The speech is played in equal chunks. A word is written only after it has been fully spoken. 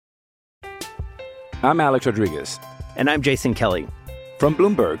I'm Alex Rodriguez. And I'm Jason Kelly. From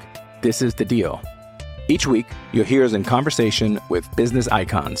Bloomberg, this is The Deal. Each week, you'll hear us in conversation with business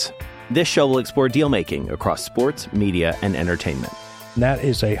icons. This show will explore deal-making across sports, media, and entertainment. That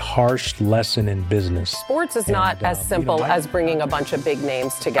is a harsh lesson in business. Sports is not as simple as bringing a bunch of big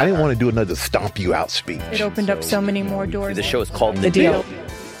names together. I didn't want to do another stomp you out speech. It opened up so many more doors. The show is called The Deal.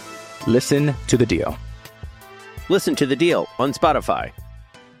 Listen to The Deal. Listen to The Deal on Spotify.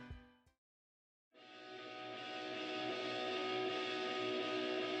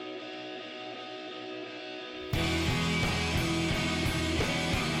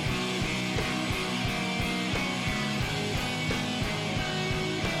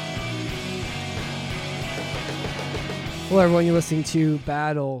 Hello, everyone. You're listening to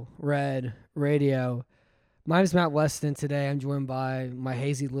Battle Red Radio. My name is Matt Weston. Today, I'm joined by my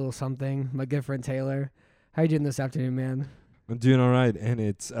hazy little something, my good friend Taylor. How you doing this afternoon, man? I'm doing all right, and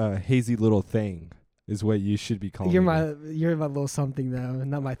it's hazy little thing is what you should be calling You're me. my little something though,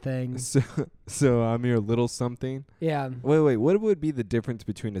 not my thing. So I'm your little something. Yeah. Wait. What would be the difference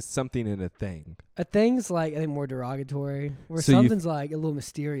between a something and a thing? A thing's like I think more derogatory, where So something's like a little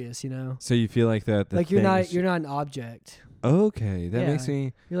mysterious, you know. So you feel like that? Like you're not an object. Okay, that Yeah. makes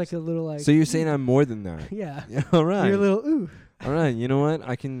me. You're like a little like. So you're saying I'm more than that? Yeah. All right. You're a little ooh. All right. You know what?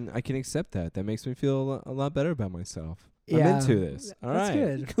 I can accept that. That makes me feel a lot better about myself. Yeah. I'm into this. All That's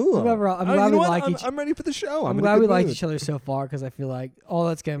right. good. Cool. I'm glad we like each. I'm ready for the show. I'm in a glad good we like mood. each other so far because I feel like all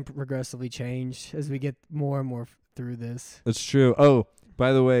that's going to progressively change as we get more and more through this. That's true. Oh,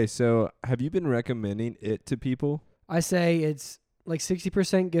 by the way, so have you been recommending it to people? I say it's like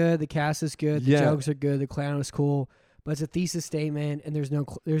 60% good. The cast is good. The Yeah. jokes are good. The clown is cool. But it's a thesis statement, and there's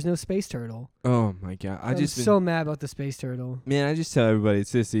no space turtle. Oh my god! I'm so mad about the space turtle. Man, I just tell everybody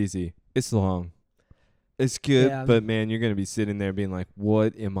it's this easy. It's long. It's good, Yeah. but man, you're gonna be sitting there being like,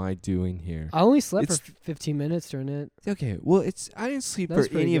 "What am I doing here?" I only slept It's- for 15 minutes during it. Okay, well, I didn't sleep That was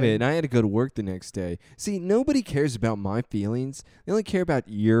for pretty any of it, good. and I had to go to work the next day. See, nobody cares about my feelings. They only care about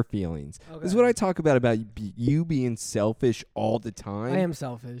your feelings. This is what I talk about you being selfish all the time. I am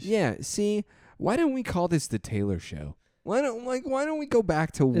selfish. Yeah. See, why don't we call this the Taylor Show? Why don't we go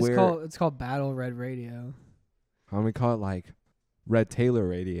back to It's called Battle Red Radio. Why don't we call it like Red Taylor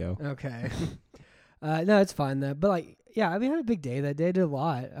Radio? Okay. No, it's fine though. But like, yeah, I mean, I had a big day that day. I did a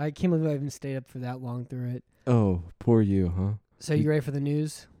lot. I can't believe I even stayed up for that long through it. Oh, poor you, huh? So you ready for the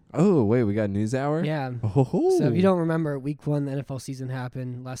news? Oh, wait, we got a news hour? Yeah. Oh. So if you don't remember, week 1, the NFL season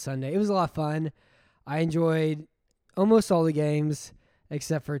happened last Sunday. It was a lot of fun. I enjoyed almost all the games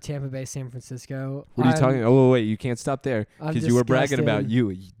except for Tampa Bay, San Francisco. What are you talking? Oh, wait, you can't stop there I'm because you were bragging about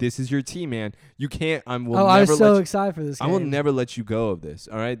disgusted. you. This is your team, man. You can't. I I was so excited for this game. I will never let you go of this.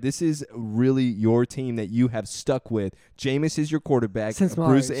 All right, this is really your team that you have stuck with. Jameis is your quarterback. Since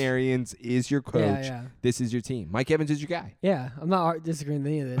Bruce March. Arians is your coach. Yeah. This is your team. Mike Evans is your guy. Yeah, I'm not disagreeing with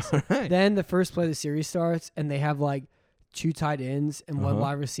any of this. All right. Then the first play of the series starts, and they have like 2 tight ends and 1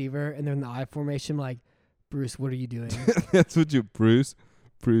 wide receiver, and they're in the I formation. Like, Bruce, what are you doing? That's what you, Bruce,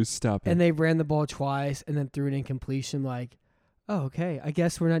 stop it. And they ran the ball twice and then threw an incompletion. Like, oh, okay. I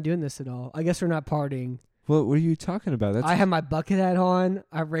guess we're not doing this at all. I guess we're not partying. What are you talking about? I had my bucket hat on.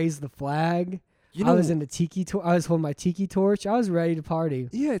 I raised the flag. I was in the tiki. I was holding my tiki torch. I was ready to party.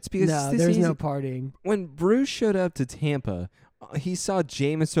 Yeah, it's because No, this there's easy. no partying. When Bruce showed up to Tampa, he saw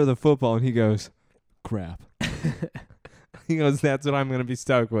Jameis throw the football, and he goes, crap. He goes, that's what I'm going to be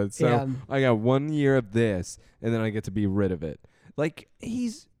stuck with. So Yeah. I got 1 year of this, and then I get to be rid of it. Like,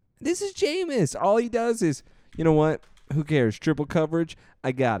 this is Jameis. All he does is, you know what? Who cares? Triple coverage?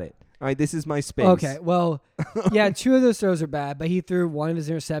 I got it. All right, this is my space. Okay, well, yeah, 2 of those throws are bad, but he threw one of his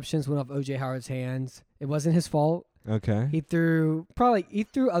interceptions, went off O.J. Howard's hands. It wasn't his fault. Okay. He threw probably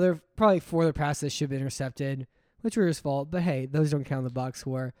 4 other passes that should have been intercepted, which were his fault. But hey, those don't count in the box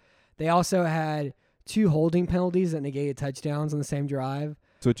score. They also had 2 holding penalties that negated touchdowns on the same drive.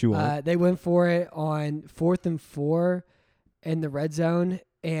 That's what you want. They went for it on 4th and 4 in the red zone,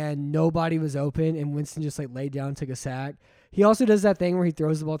 and nobody was open, and Winston just like laid down and took a sack. He also does that thing where he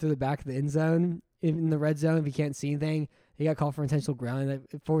throws the ball through the back of the end zone in the red zone if he can't see anything. He got called for intentional grounding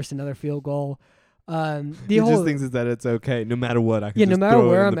that forced another field goal. He just thinks that it's okay no matter what. I can no just matter throw it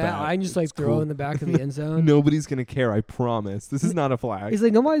where in I'm the at, back. I can just like It's throw cool. in the back of the end zone. Nobody's gonna care. I promise. This is not a flag. He's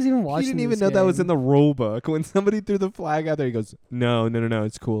like, nobody's even watching. He didn't even this know that was game. in the rule book. When somebody threw the flag out there, he goes, "No,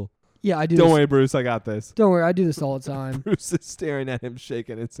 it's cool. Yeah, I do. Don't this. worry, Bruce. I got this." Don't worry, I do this all the time. Bruce is staring at him,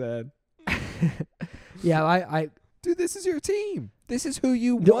 shaking his head. Yeah, I Dude, this is your team. This is who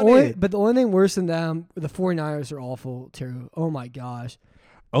you the only wanted. thing worse than them, the 49ers are awful too. Oh my gosh.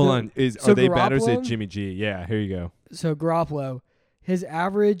 Hold the- on. so Are they bad or is it Garoppolo? Jimmy G? Yeah, here you go. So Garoppolo, his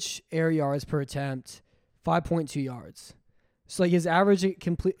average air yards per attempt, 5.2 yards. So like his average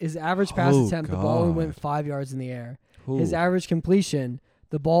pass attempt, the ball only went 5 yards in the air. Ooh. His average completion,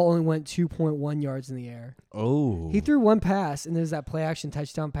 the ball only went 2.1 yards in the air. Oh. He threw one pass, and there's that play action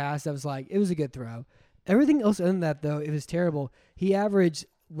touchdown pass that was like, it was a good throw. Everything else other than that, though, it was terrible. He averaged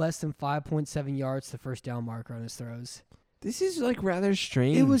less than 5.7 yards to first down marker on his throws. This is like rather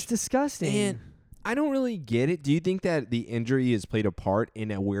strange. It was disgusting. And I don't really get it. Do you think that the injury has played a part in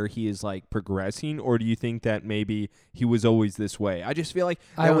where he is like progressing, or do you think that maybe he was always this way? I just feel like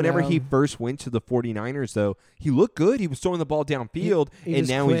that whenever he first went to the 49ers, though, he looked good. He was throwing the ball downfield, he and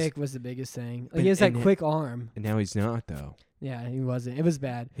now quick was the biggest thing. Like he has that quick arm. And now he's not, though. Yeah, he wasn't. It was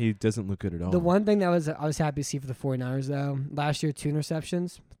bad. He doesn't look good at all. The one thing that I was happy to see for the 49ers, though, last year, 2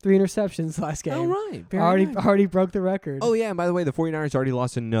 interceptions. 3 interceptions last game. Oh, right. Already broke the record. Oh, yeah, and by the way, the 49ers already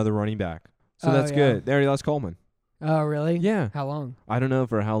lost another running back. So that's good. They already lost Coleman. Oh, really? Yeah. How long? I don't know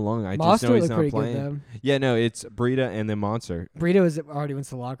for how long. I Monster just know he's looked not pretty playing. good, though. Yeah, no, it's Breida and then Monster. Breida already went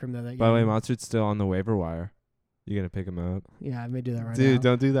to the locker room, though, that game. By the way, Monster's still on the waiver wire. You going to pick him up? Yeah, I may do that right now. Dude,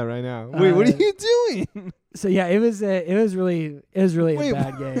 don't do that right now. Wait, what are you doing? So, yeah, it was really a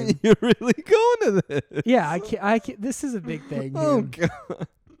bad game. You're really going to this? Yeah, I can't. This is a big thing. Oh, dude.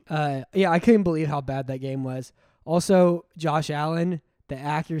 God. Yeah, I couldn't believe how bad that game was. Also, Josh Allen, the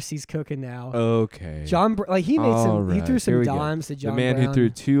accuracy's cooking now. Okay. He made he threw some dimes to John The man Brown. who threw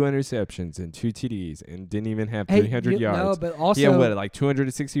 2 interceptions and 2 TDs and didn't even have 300 yards. No, but also he had what, like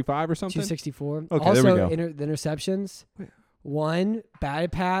 265 or something? 264. Okay, also, there we go. The interceptions. One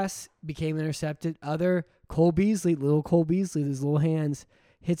bad pass became intercepted. Other little Cole Beasley, his little hands,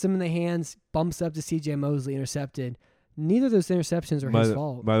 hits him in the hands, bumps up to C.J. Mosley, intercepted. Neither of those interceptions are his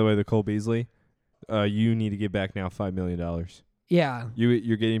fault. By the way, the Cole Beasley, you need to give back now $5 million. Yeah.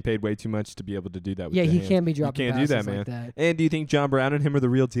 You're getting paid way too much to be able to do that with your he hands. can't be dropping You can't do that, passes man. like that. And do you think John Brown and him are the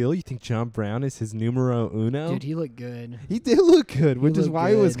real deal? You think John Brown is his numero uno? Dude, he looked good. He did look good, which is looked why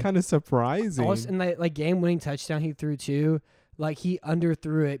it was good. kind of surprising. Also, in that game-winning touchdown he threw too, like he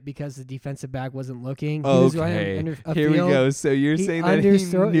underthrew it because the defensive back wasn't looking. He was running Here we go. So you're saying that he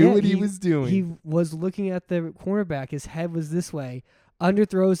knew what he was doing. He was looking at the cornerback. His head was this way.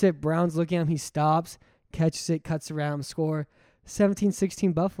 Underthrows it. Brown's looking at him. He stops, catches it, cuts around, score.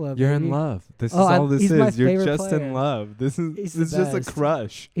 17-16 Buffalo. You're baby. in love. This is all this he's my is. You're favorite just player. in love. This He's is the just a best.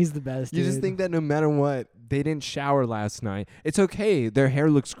 crush. He's the best. You just dude. think that no matter what, they didn't shower last night. It's okay. Their hair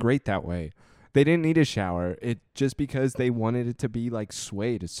looks great that way. They didn't need a shower. It just because they wanted it to be like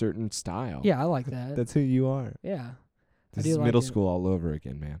suede, a certain style. Yeah, I like that. That's who you are. Yeah. This I do is like middle it. school all over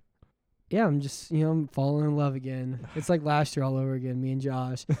again, man. Yeah, I'm just, I'm falling in love again. It's like last year all over again, me and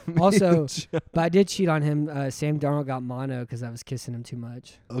Josh. Also, but I did cheat on him. Sam Darnold got mono because I was kissing him too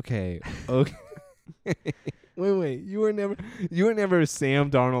much. Okay. Wait. You were never a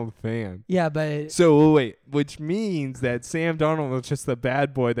Sam Darnold fan. Yeah, but So wait, which means that Sam Darnold was just the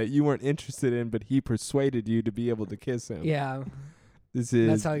bad boy that you weren't interested in, but he persuaded you to be able to kiss him. yeah, This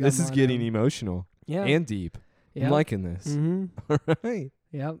That's how he got is mono. getting emotional yeah, and deep. yeah. I'm liking this. Mm-hmm. All right.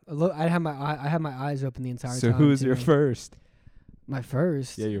 Yeah, look, I had my eyes open the entire time. So who's your too. first? My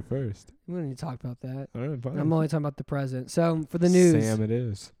first. Yeah, your first. We don't need to talk about that. All right, fine. I'm only talking about the present. So for the news, Sam, it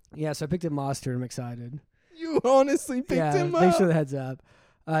is. yeah. So I picked up Mostert. I'm excited. You honestly picked him up. Thanks for the heads up.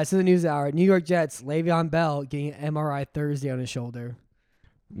 So the news hour: New York Jets, Le'Veon Bell getting an MRI Thursday on his shoulder.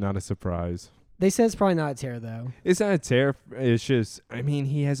 Not a surprise. They said it's probably not a tear though. It's not a tear. It's just, I mean,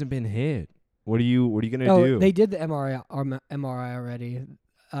 he hasn't been hit. What are you gonna do? They did the MRI already.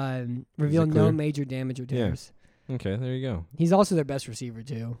 Revealed no clear? major damage or tears. Okay, there you go. He's also their best receiver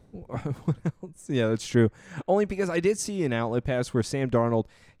too. What else? Yeah, that's true. Only because I did see an outlet pass where Sam Darnold,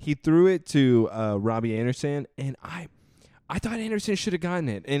 he threw it to Robbie Anderson, and I thought Anderson should have gotten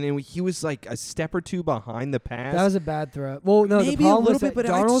it, and he was like a step or two behind the pass. That was a bad throw. Well, no, Maybe the problem a little was bit, that but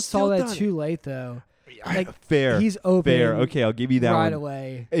I Darnold still saw that done too late though. Like, fair. He's open. Fair. Okay, I'll give you that right one.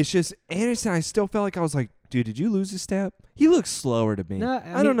 away. It's just Anderson. I still felt like I was like, dude, did you lose a step? He looks slower to me. No,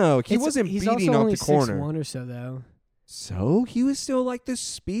 I don't know. He wasn't he's beating also off only the corner. 6'1" or so though. So he was still like the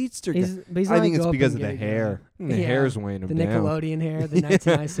speedster. But he's I not think go it's up because of and the get it hair. going. The Yeah. hair's weighing him The down. Nickelodeon hair, the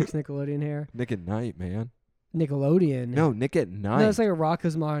 1996 Nickelodeon hair. Nick at Night, man. Nickelodeon. No, Nick at Night. No, it's like a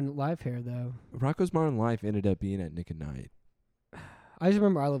Rocco's Modern Life hair though. Rocco's Modern Life ended up being at Nick at Night. I just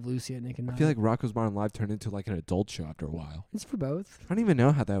remember I Love Lucy at Nick and Night. I feel like Rocco's Modern Life turned into like an adult show after a while. It's for both. I don't even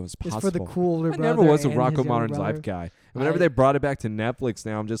know how that was possible. It's for the cool older I brother. never was a and Rocco his Modern younger Life brother. guy. And whenever they brought it back to Netflix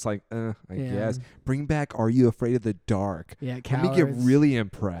now, I'm just like, I Yeah. guess. Bring back Are You Afraid of the Dark? Yeah, Let me get cowards. really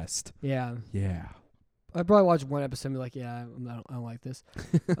impressed. Yeah. Yeah. I'd probably watch one episode and be like, yeah, I don't like this.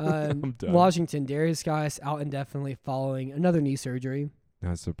 I'm done. Washington, Darius Geis out indefinitely following another knee surgery.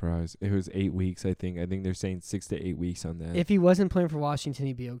 Not surprised. It was 8 weeks, I think. I think they're saying 6 to 8 weeks on that. If he wasn't playing for Washington,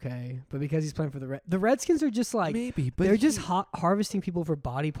 he'd be okay. But because he's playing for the Redskins are just like, maybe, but they're just harvesting people for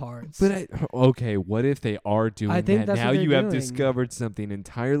body parts. But okay, what if they are doing I think that? that's Now what they're you have doing. discovered something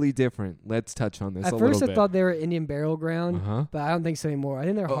entirely different. Let's touch on this At a little first, bit. I thought they were Indian Burial Ground, Uh-huh. but I don't think so anymore. I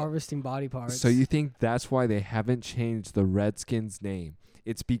think they're harvesting body parts. So you think that's why they haven't changed the Redskins name?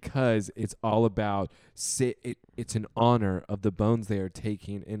 It's because it's all about it's an honor of the bones they are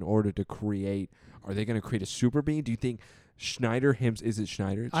taking in order to create. Are they going to create a super being? Do you think Schneider is it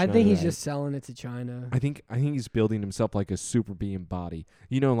Schneider? I think he's just selling it to China. I think he's building himself like a super being body.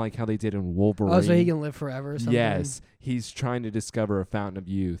 You know, like how they did in Wolverine. Oh, so he can live forever or something? Yes, he's trying to discover a fountain of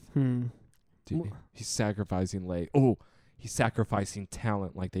youth. Dude, he's sacrificing he's sacrificing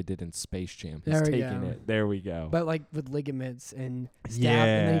talent like they did in Space Jam. He's taking it. There we go. But like with ligaments and staph,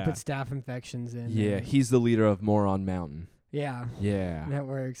 and then he put staph infections in. Yeah, he's the leader of Moron Mountain. Yeah. Yeah. That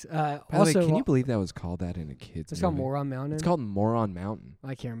works. Also, can you believe that was called that in a kid's It's movie? called Moron Mountain? It's called Moron Mountain.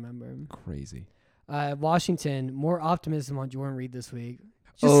 I can't remember. Crazy. Washington, more optimism on Jordan Reed this week.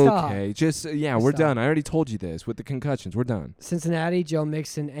 Just stop. We're done. I already told you this with the concussions. We're done. Cincinnati, Joe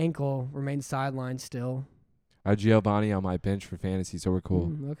Mixon ankle remains sidelined still. Giovanni on my bench for fantasy, so we're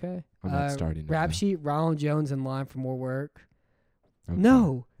cool. Okay. I'm not starting. Rap sheet, Ronald Jones in line for more work. Okay.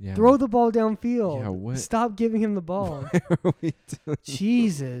 No. Yeah. Throw the ball downfield. Yeah, what? Stop giving him the ball.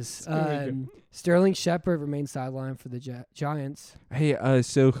 Jesus. Sterling Shepard remains sidelined for the Giants. Hey,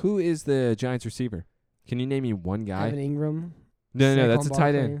 so who is the Giants receiver? Can you name me one guy? Evan Ingram. No, that's a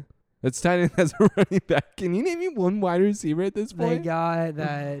tight end. That's tight end. That's a running back. Can you name me one wide receiver at this point? The guy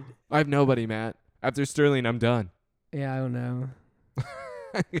that... I have nobody, Matt. After Sterling, I'm done. Yeah, I don't know.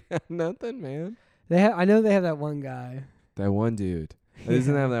 I got nothing, man. I know they have that one guy. That one dude.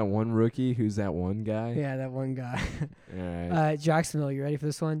 Doesn't have that one rookie who's that one guy? Yeah, that one guy. All right. Jacksonville, you ready for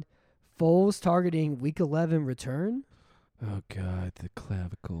this one? Foles targeting Week 11 return. Oh, God, the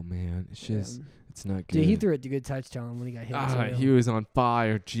clavicle, man. It's just, it's not good. Dude, he threw a good touchdown when he got hit. He was on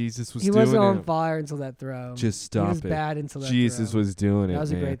fire. Jesus was doing it. He wasn't on fire until that throw. Just stop it. He was bad until that Jesus throw. was doing it, That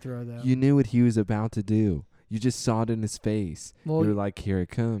was man. a great throw, though. You knew what he was about to do. You just saw it in his face. Well, you were like, here it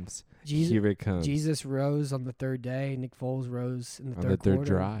comes. Here it comes. Jesus rose on the third day. Nick Foles rose in the third third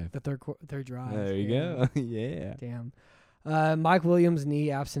drive. The third drive. There you go. Yeah. Damn. Mike Williams,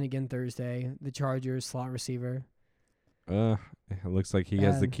 knee absent again Thursday. The Chargers slot receiver. It looks like he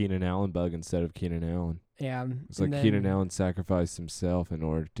has the Keenan Allen bug instead of Keenan Allen. Yeah. It's like Keenan Allen sacrificed himself in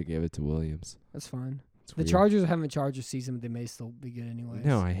order to give it to Williams. That's fine. It's the weird. Chargers are having a Chargers season, but they may still be good anyway.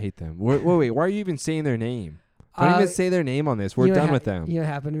 No, I hate them. Wait, why are you even saying their name? Don't even say their name on this. We're done with them. You know what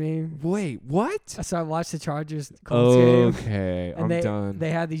happened to me? Wait, what? So I watched the Chargers Colts game. Okay, I'm done.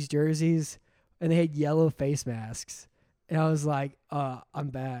 They had these jerseys, and they had yellow face masks. And I was like, I'm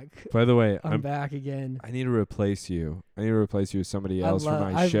back. By the way, I'm back again. I need to replace you. I need to replace you with somebody else for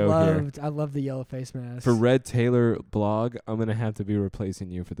my show here. I love the yellow face mask. For Red Taylor blog, I'm going to have to be replacing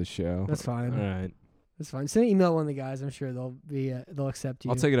you for the show. That's fine. All right. That's fine. Send an email to one of the guys. I'm sure they'll accept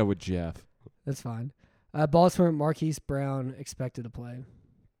you. I'll take it up with Jeff. That's fine. Baltimore, Marquise Brown expected to play.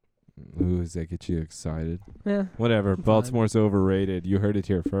 Ooh, does that get you excited? Yeah. Whatever. Baltimore's overrated. You heard it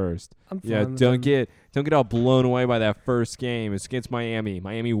here first. I'm fine. Yeah, don't get all blown away by that first game. It's against Miami.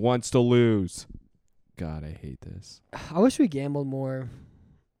 Miami wants to lose. God, I hate this. I wish we gambled more.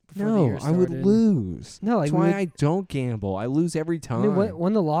 No, I would lose. No, that's why I don't gamble. I lose every time. I mean,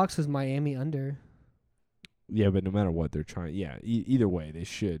 one of the locks was Miami under. Yeah, but no matter what they're trying, either way they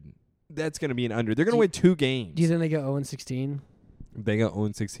should. That's going to be an under. They're going to win 2 games. Do you think they go 0-16? They go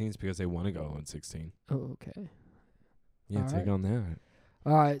 0-16 because they want to go 0-16. Oh, okay. Yeah, take on that.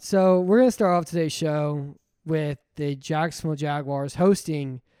 All right, so we're going to start off today's show with the Jacksonville Jaguars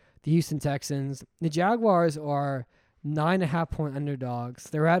hosting the Houston Texans. The Jaguars are 9.5-point underdogs.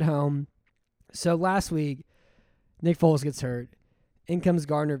 They're at home. So last week, Nick Foles gets hurt. In comes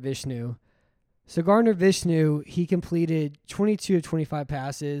Gardner Vishnu. So Gardner Vishnu, he completed 22 of 25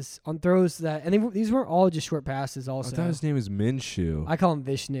 passes on throws that, and these weren't all just short passes. Also, I thought his name was Minshew. I call him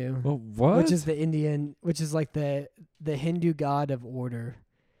Vishnu. Well, what? Which is the Indian, which is like the Hindu god of order,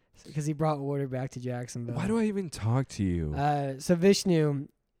 because he brought order back to Jacksonville. Why do I even talk to you? So Vishnu,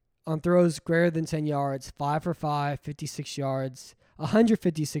 on throws greater than 10 yards, 5 for 5, 56 yards,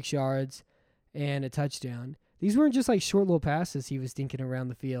 156 yards, and a touchdown. These weren't just like short little passes he was dinking around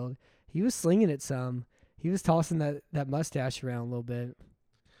the field. He was slinging it some. He was tossing that mustache around a little bit.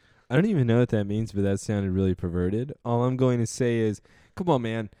 I don't even know what that means, but that sounded really perverted. All I'm going to say is Come on,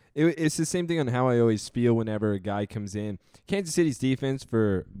 man. It's the same thing on how I always feel whenever a guy comes in. Kansas City's defense,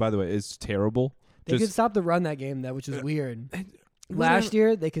 by the way, is terrible. They could stop the run that game, though, which is weird. Last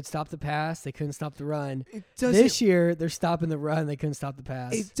year, they could stop the pass. They couldn't stop the run. This year, they're stopping the run. They couldn't stop the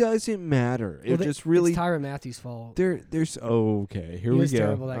pass. It doesn't matter. It's Tyrann Mathieu' fault. Okay. Here we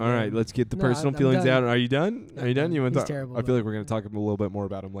go. All right, let's get the personal feelings out. Are you done? Are you done? You want to talk? Terrible, I feel like we're going to talk a little bit more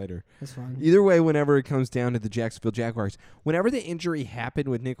about him later. That's fine. Either way, whenever it comes down to the Jacksonville Jaguars, whenever the injury happened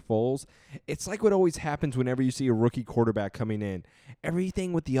with Nick Foles, it's like what always happens whenever you see a rookie quarterback coming in.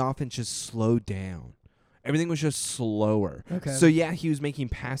 Everything with the offense just slowed down. Everything was just slower. Okay. So, yeah, he was making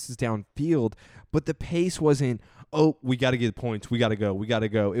passes downfield, but the pace wasn't, we got to get points. We got to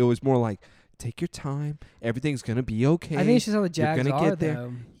go. It was more like, take your time. Everything's going to be okay. I think it's just how the Jags are, there.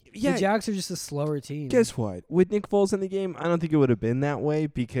 though. Yeah. The Jags are just a slower team. Guess what? With Nick Foles in the game, I don't think it would have been that way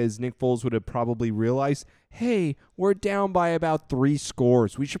because Nick Foles would have probably realized, hey, we're down by about 3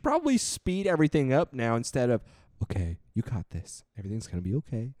 scores. We should probably speed everything up now instead of, okay, you got this. Everything's going to be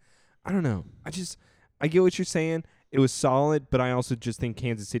okay. I don't know. I get what you're saying. It was solid, but I also just think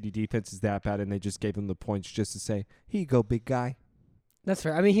Kansas City defense is that bad, and they just gave him the points just to say, here you go, big guy. That's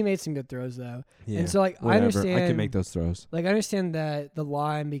fair. I mean, he made some good throws, though. Yeah, and so, whatever. I understand. I can make those throws. I understand that the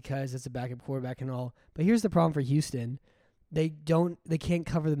line because it's a backup quarterback and all. But here's the problem for Houston. They can't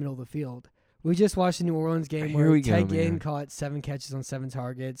cover the middle of the field. We just watched the New Orleans game where Ted Ginn caught 7 catches on 7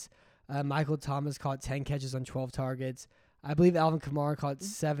 targets. Michael Thomas caught 10 catches on 12 targets. I believe Alvin Kamara caught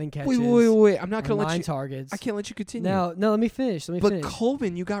 7 catches. Wait. I'm not going to let 9 targets. I can't let you continue. No, let me finish. But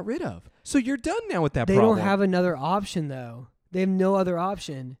Colvin, you got rid of. So you're done now with that They problem. don't have another option, though. They have no other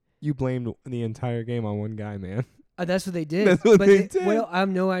option. You blamed the entire game on one guy, man. That's what they did. That's what they did. Well, I have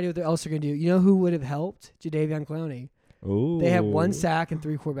no idea what else they're going to do. You know who would have helped? Jadeveon Clowney. Oh. They have 1 sack and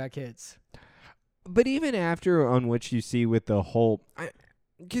 3 quarterback hits. But even after on which you see with the whole...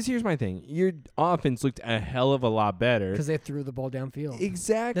 Because here's my thing. Your offense looked a hell of a lot better. Because they threw the ball downfield.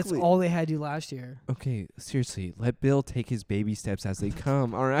 Exactly. That's all they had to do last year. Okay, seriously. Let Bill take his baby steps as they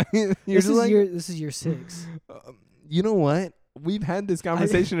come, all right? This is year 6. You know what? We've had this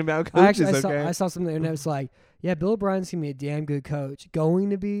conversation about coaches, I saw something and it was like, yeah, Bill O'Brien's going to be a damn good coach.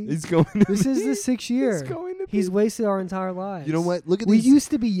 Going to be? He's going to This is the 6th year. He's going to be. He's wasted our entire lives. You know what? Look at we these.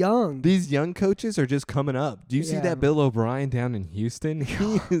 used to be young. These young coaches are just coming up. Do you see that Bill O'Brien down in Houston?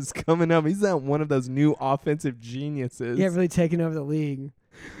 He is coming up. He's not one of those new offensive geniuses. Yeah, really taking over the league.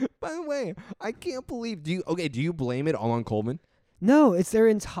 By the way, I can't believe. Do you blame it all on Coleman? No, it's their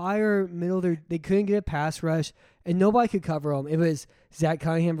entire middle. They couldn't get a pass rush, and nobody could cover them. It was Zach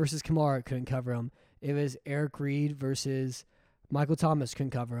Cunningham versus Kamara, couldn't cover him. It was Eric Reed versus Michael Thomas,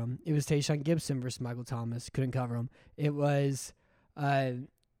 couldn't cover him. It was Tayshaun Gibson versus Michael Thomas, couldn't cover him. It was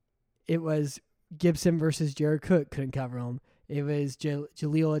Gibson versus Jared Cook, couldn't cover him. It was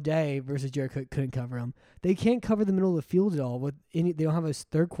Jaleel Addae versus Jared Cook, couldn't cover him. They can't cover the middle of the field at all. They don't have a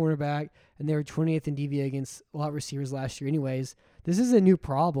third cornerback, and they were 20th in DVA against a lot of receivers last year anyways. This is a new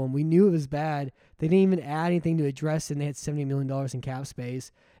problem. We knew it was bad. They didn't even add anything to address it, and they had $70 million in cap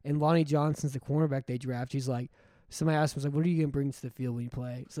space. And Lonnie Johnson's the cornerback they draft. He's like, somebody asked him, what are you going to bring to the field when you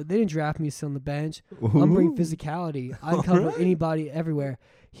play? So they didn't draft me to sit on the bench. I'm bringing physicality. I cover anybody everywhere.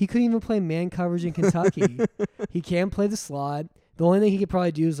 He couldn't even play man coverage in Kentucky. He can't play the slot. The only thing he could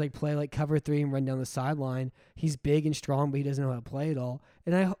probably do is play cover 3 and run down the sideline. He's big and strong, but he doesn't know how to play at all.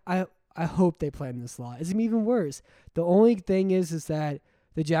 And I hope they play him in the slot. It's going to be even worse. The only thing is that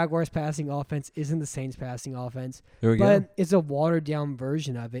the Jaguars' passing offense isn't the Saints' passing offense. There we go. But it's a watered-down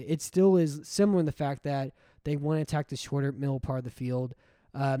version of it. It still is similar in the fact that they want to attack the shorter middle part of the field.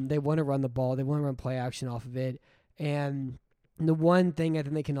 They want to run the ball. They want to run play action off of it. And the one thing I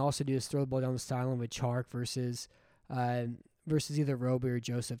think they can also do is throw the ball down the sideline with Chark versus either Roby or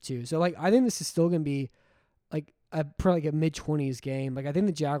Joseph too. So I think this is still going to be probably a mid-20s game. I think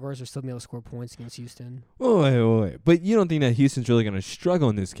the Jaguars are still going to be able to score points against Houston. Wait. But you don't think that Houston's really going to struggle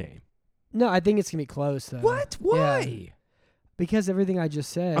in this game? No, I think it's going to be close, though. What? Why? Yeah. Because everything I just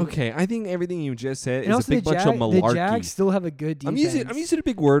said. Okay, I think everything you just said and is a big bunch of malarkey. The Jags still have a good defense. I'm using a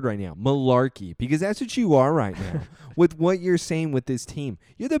big word right now, malarkey, because that's what you are right now with what you're saying with this team.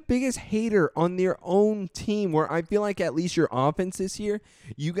 You're the biggest hater on their own team, where I feel like at least your offense this year,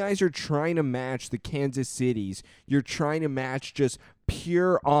 you guys are trying to match the Kansas Cities. You're trying to match just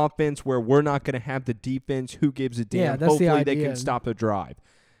pure offense where we're not going to have the defense. Who gives a damn? Yeah, that's Hopefully the idea. they can stop a drive.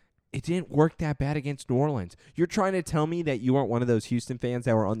 It didn't work that bad against New Orleans. You're trying to tell me that you aren't one of those Houston fans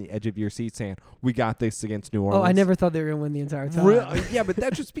that were on the edge of your seat saying, we got this against New Orleans. Oh, I never thought they were going to win the entire time. Yeah, but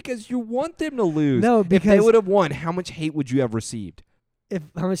that's just because you want them to lose. No, because if they would have won, how much hate would you have received?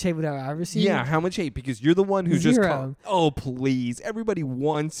 How much hate would I receive? Yeah, how much hate? Because you're the one who Zero. just called. Oh, please. Everybody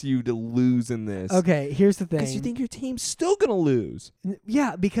wants you to lose in this. Okay, here's the thing. Because you think your team's still going to lose.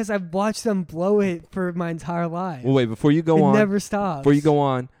 Yeah, because I've watched them blow it for my entire life. Well, wait, before you go on. It never stops. Before you go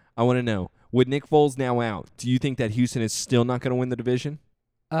on, I want to know, with Nick Foles now out, do you think that Houston is still not going to win the division?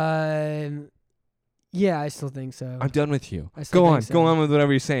 Yeah, I still think so. I'm done with you. Go on with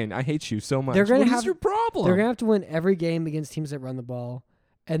whatever you're saying. I hate you so much. What is your problem? They're going to have to win every game against teams that run the ball.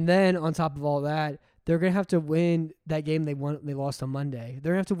 And then on top of all that, they're going to have to win that game they lost on Monday.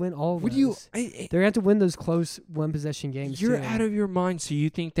 They're going to have to win all of those. They're going to have to win those close one-possession games, You're too. out of your mind. So you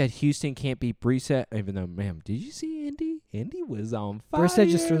think that Houston can't beat Brissett? Even though, ma'am, did you see Indy? Indy was on fire. Brissett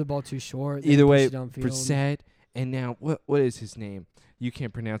just threw the ball too short. Either way, Brissett, and now, what is his name? You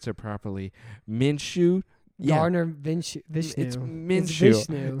can't pronounce it properly. Minshew? Gardner Vishnu. It's Minshew. It's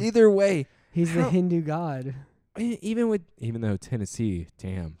Vishnu. Either way. He's the Hindu god. Even though Tennessee.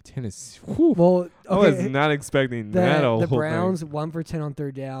 Whew. Well, okay, I was not expecting that. The Browns 1 for 10 on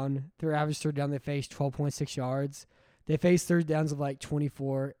third down. Their average third down they faced 12.6 yards. They faced third downs of like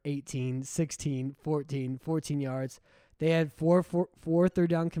 24, 18, 16, 14 yards. They had four third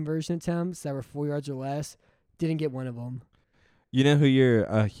down conversion attempts that were 4 yards or less. Didn't get one of them. You know who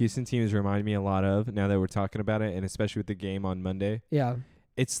your Houston team is reminding me a lot of now that we're talking about it, and especially with the game on Monday? Yeah.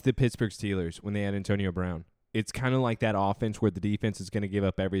 It's the Pittsburgh Steelers when they had Antonio Brown. It's kind of like that offense where the defense is going to give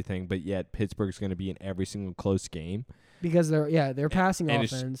up everything, but yet Pittsburgh's going to be in every single close game. Because they're passing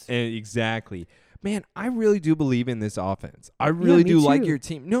offense. Exactly. Man, I really do believe in this offense. I really do like your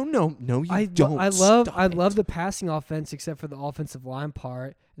team. No, you don't. I love the passing offense except for the offensive line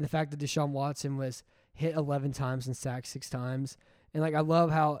part and the fact that Deshaun Watson was hit 11 times and sacked 6 times. And I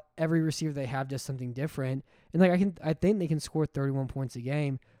love how every receiver they have does something different. And I think they can score 31 points a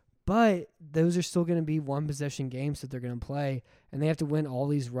game, but those are still going to be one possession games that they're going to play, and they have to win all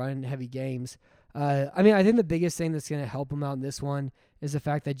these run heavy games. I think the biggest thing that's going to help them out in this one is the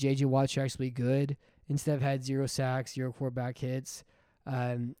fact that J.J. Watt's actually good. Instead of had 0 sacks, 0 quarterback hits,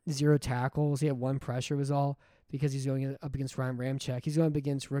 0 tackles. He had 1 pressure was all because he's going up against Ryan Ramczyk. He's going up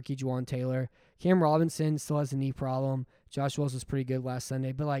against rookie Juwan Taylor. Cam Robinson still has a knee problem. Josh Wells was pretty good last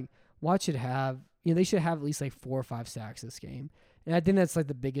Sunday, but Watt should have, they should have at least 4 or 5 sacks this game. And I think that's the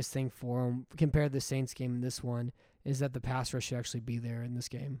biggest thing for them compared to the Saints game in this one is that the pass rush should actually be there in this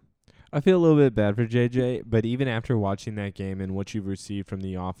game. I feel a little bit bad for JJ, but even after watching that game and what you've received from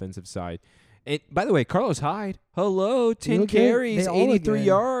the offensive side, by the way, Carlos Hyde, 10 carries, 83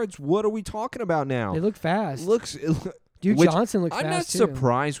 yards. What are we talking about now? They look fast. Duke Johnson looks fast, I'm not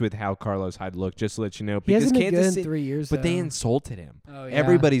surprised with how Carlos Hyde looked, just to let you know. He because hasn't been Kansas good City, in 3 years, but though. they insulted him. Oh, yeah.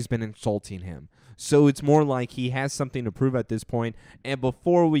 Everybody's been insulting him. So it's more like he has something to prove at this point. And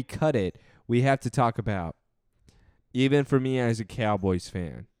before we cut it, we have to talk about, even for me as a Cowboys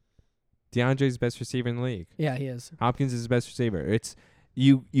fan, DeAndre's best receiver in the league. Yeah, he is. Hopkins is his best receiver. It's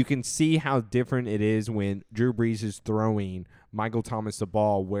you can see how different it is when Drew Brees is throwing Michael Thomas the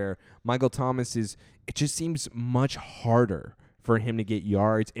ball, where Michael Thomas it just seems much harder for him to get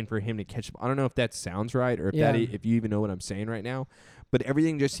yards and for him to catch. I don't know if that sounds right or if you even know what I'm saying right now, but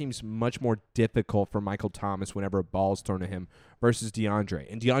everything just seems much more difficult for Michael Thomas whenever a ball's thrown at him versus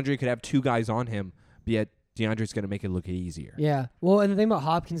DeAndre. And DeAndre could have 2 guys on him, but yet DeAndre's going to make it look easier. Yeah. Well, and the thing about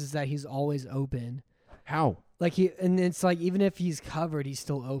Hopkins is that he's always open. How? And it's even if he's covered, he's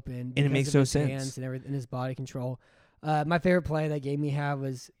still open. And it makes no sense. Hands and everything, and his body control. My favorite play that game he had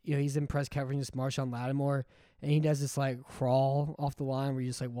was, he's in press coverage against Marshawn Lattimore, and he does this crawl off the line where you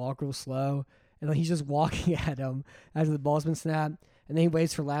just walk real slow, and he's just walking at him after the ball's been snapped, and then he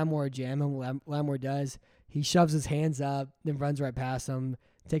waits for Lattimore to jam him. Lattimore does. He shoves his hands up, then runs right past him.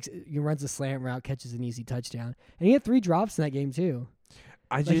 Runs a slant route, catches an easy touchdown, and he had 3 drops in that game too.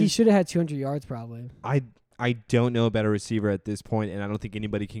 He should have had 200 yards probably. I don't know about a receiver at this point, and I don't think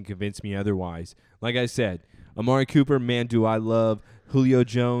anybody can convince me otherwise. Like I said, Amari Cooper, man, do I love. Julio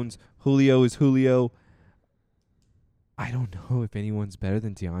Jones. Julio is Julio. I don't know if anyone's better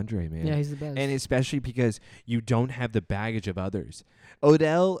than DeAndre, man. Yeah, he's the best. And especially because you don't have the baggage of others.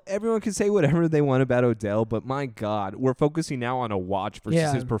 Odell, everyone can say whatever they want about Odell, but my God, we're focusing now on a watch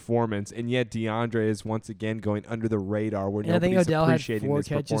versus his performance, and yet DeAndre is once again going under the radar where nobody's appreciating his performance. I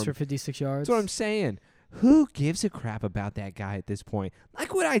think Odell had 4 catches for 56 yards. That's what I'm saying. Who gives a crap about that guy at this point?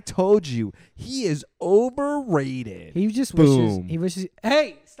 Like what I told you, he is overrated. He just wishes.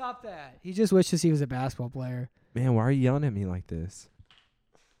 Hey, stop that! He just wishes he was a basketball player. Man, why are you yelling at me like this?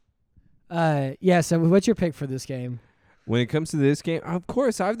 So what's your pick for this game? When it comes to this game, of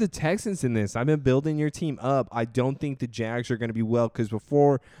course, I have the Texans in this. I've been building your team up. I don't think the Jags are going to be well because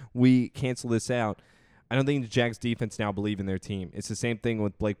before we cancel this out, I don't think the Jags defense now believe in their team. It's the same thing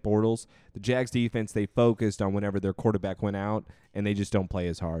with Blake Bortles. The Jags defense, they focused on whenever their quarterback went out, and they just don't play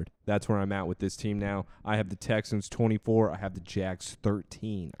as hard. That's where I'm at with this team now. I have the Texans 24. I have the Jags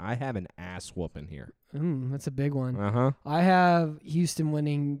 13. I have an ass whooping here. That's a big one. Uh-huh. I have Houston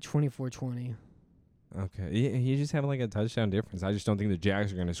winning 24-20. Okay. You just have like a touchdown difference. I just don't think the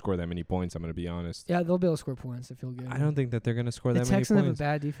Jags are going to score that many points, I'm going to be honest. Yeah, they'll be able to score points. I feel good. I don't think that they're going to score the that many points. The Texans have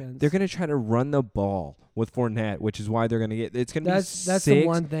a bad defense. They're going to try to run the ball with Fournette, which is why they're going to get – it's going to be That's 6. the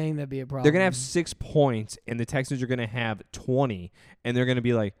one thing that'd be a problem. They're going to have 6 points, and the Texans are going to have 20, and they're going to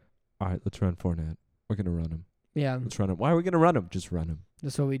be like, all right, let's run Fournette. We're going to run him. Yeah. Let's run him. Why are we going to run him? Just run him.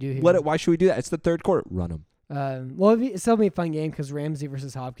 That's what we do here. Why should we do that? It's the third quarter. Run him. Well, it's still be a fun game because Ramsey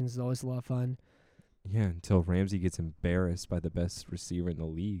versus Hopkins is always a lot of fun. Yeah, until Ramsey gets embarrassed by the best receiver in the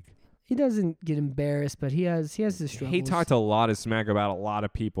league. He doesn't get embarrassed, but he has his struggles. He talked a lot of smack about a lot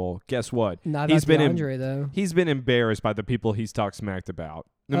of people. Guess what? Not about DeAndre, though. He's been embarrassed by the people he's talked smacked about.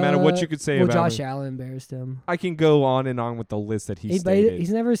 No matter what you could say about Josh him. Allen embarrassed him. I can go on and on with the list that he stated.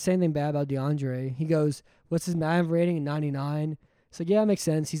 He's never said anything bad about DeAndre. He goes, what's his Madden rating? 99. So, yeah, it makes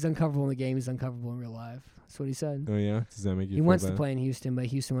sense. He's uncoverable in the game. He's uncoverable in real life. That's what he said. Oh, yeah? Does that make you He feel wants bad? to play in Houston, but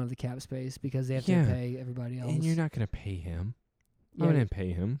Houston won't have the cap space because they have to pay everybody else. And you're not going to pay him. Yeah, I wouldn't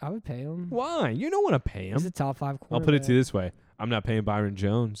pay him. I would pay him. Why? You don't want to pay him. He's a top 5 quarterback. I'll put it to you this way. I'm not paying Byron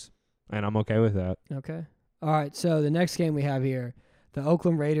Jones, and I'm okay with that. Okay. All right, so the next game we have here, the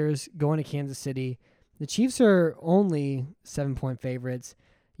Oakland Raiders going to Kansas City. The Chiefs are only 7-point favorites.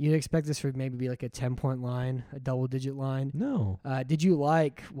 You'd expect this to maybe be like a 10-point line, a double-digit line. No. Did you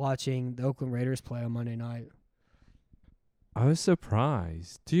like watching the Oakland Raiders play on Monday night? I was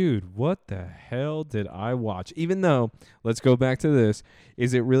surprised. Dude, what the hell did I watch? Even though, let's go back to this,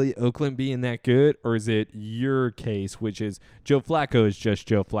 is it really Oakland being that good, or is it your case, which is Joe Flacco is just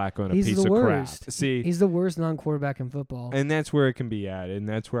Joe Flacco and a piece of crap? See, he's the worst non-quarterback in football. And that's where it can be at, and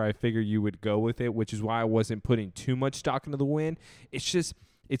that's where I figure you would go with it, which is why I wasn't putting too much stock into the win. It's just,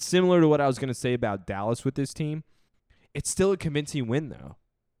 it's similar to what I was going to say about Dallas with this team. It's still a convincing win, though.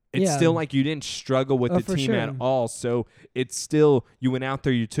 It's still like you didn't struggle with the team at all. So it's still, you went out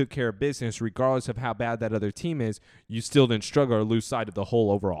there, you took care of business, regardless of how bad that other team is. You still didn't struggle or lose sight of the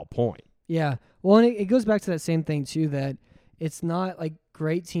whole overall point. Yeah. Well, and it goes back to that same thing, too, that it's not like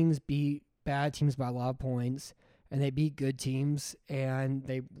great teams beat bad teams by a lot of points, and they beat good teams, and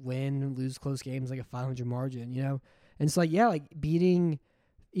they win and lose close games like a 500 margin, you know? And it's like, yeah, like beating,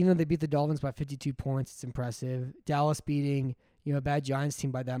 even though they beat the Dolphins by 52 points, it's impressive. Dallas beating, a bad Giants team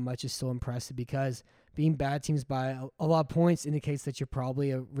by that much is still impressive because being bad teams by a lot of points indicates that you're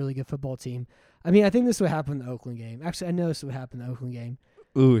probably a really good football team. I mean, I think this would happen in the Oakland game. Actually, I know this would happen in the Oakland game.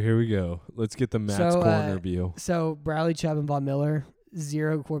 Ooh, here we go. Let's get the Matt's corner view. So Bradley Chubb and Von Miller,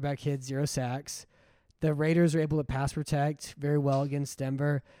 0 quarterback hits, 0 sacks. The Raiders are able to pass protect very well against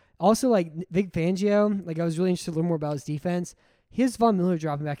Denver. Also, like Vic Fangio, like I was really interested to learn more about his defense. His Von Miller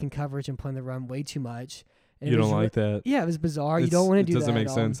dropping back in coverage and playing the run way too much. And you don't like that? Yeah, it was bizarre. You don't want to do that. It doesn't make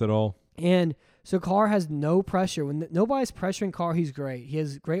sense at all. And so Carr has no pressure. When nobody's pressuring Carr, he's great. He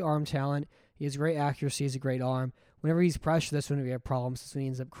has great arm talent. He has great accuracy. He has a great arm. Whenever he's pressured, that's when we have problems. That's when he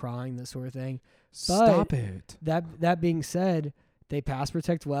ends up crying, that sort of thing. Stop it. That being said, they pass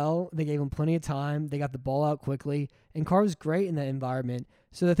protect well. They gave him plenty of time. They got the ball out quickly. And Carr was great in that environment.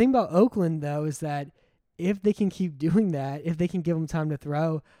 So the thing about Oakland, though, is that if they can keep doing that, if they can give him time to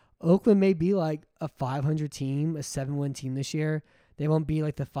throw, Oakland may be like a 500 team, a 7-win team this year. They won't be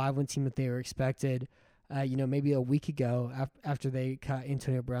like the 5-win team that they were expected, maybe a week ago after they cut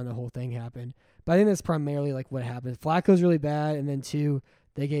Antonio Brown, the whole thing happened. But I think that's primarily like what happened. Flacco's really bad, and then 2,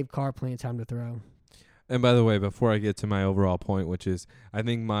 they gave Carr plenty of time to throw. And by the way, before I get to my overall point, which is I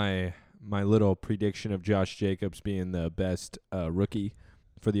think my little prediction of Josh Jacobs being the best rookie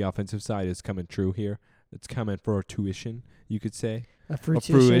for the offensive side is coming true here. It's coming for tuition, you could say. A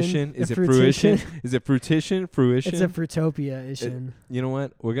fruition. Is it fruition? Is it fruition? Fruition? It's a Fruitopia-ition. You know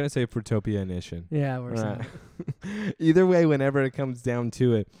what? We're going to say Fruitopia-ition. Yeah, we're right. Either way, whenever it comes down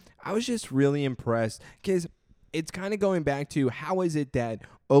to it, I was just really impressed because it's kind of going back to how is it that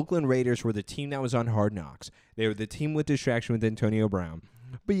Oakland Raiders were the team that was on Hard Knocks. They were the team with distraction with Antonio Brown.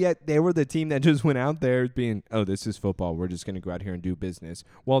 But yet they were the team that just went out there being, oh, this is football. We're just going to go out here and do business.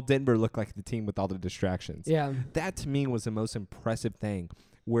 While Denver looked like the team with all the distractions. Yeah. That to me was the most impressive thing,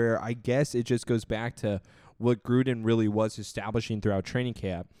 where I guess it just goes back to what Gruden really was establishing throughout training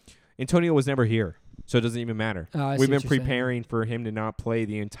camp. Antonio was never here, so it doesn't even matter. We've been preparing for him to not play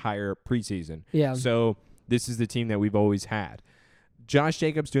the entire preseason. Yeah. So this is the team that we've always had. Josh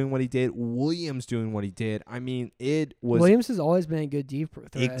Jacobs doing what he did, Williams doing what he did. I mean, it was Williams has always been a good deep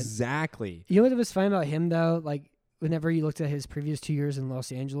threat. Exactly. You know what was fun about him though? Like whenever you looked at his previous 2 years in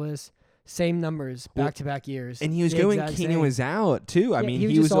Los Angeles, same numbers back-to-back years, and he was going. Keenan was out too. I mean,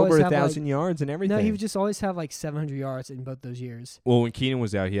 he was over 1,000 yards and everything. No, he would just always have like 700 yards in both those years. Well, when Keenan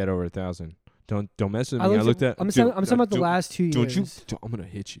was out, he had over 1,000. Don't mess with me. I'm talking about the last 2 years. I'm gonna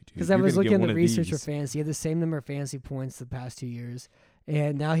hit you, dude. Because I was looking at the research for fantasy. He had the same number of fantasy points the past 2 years,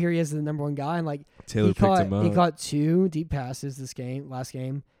 and now here he is, the number one guy. And like Taylor picked him up. He caught 2 deep passes last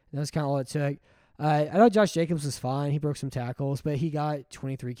game. And that's kind of all it took. I thought Josh Jacobs was fine. He broke some tackles, but he got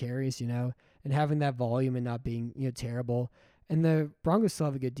 23 carries. And having that volume and not being terrible. And the Broncos still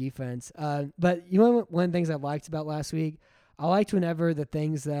have a good defense. But one of the things I liked about last week, I liked whenever the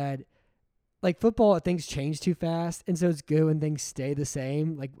things that. Like football, things change too fast, and so it's good when things stay the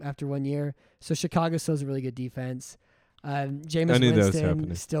same, like after 1 year. So Chicago still has a really good defense. Jameis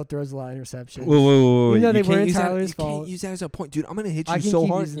Winston still throws a lot of interceptions. Whoa. Even though they weren't Tyler's fault. You can't use that as a point. Dude, I'm going to hit you so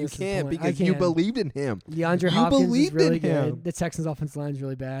hard. You can't because you believed in him. DeAndre Hopkins is really good. The Texans' offensive line is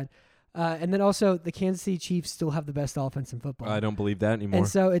really bad. And then also, the Kansas City Chiefs still have the best offense in football. I don't believe that anymore. And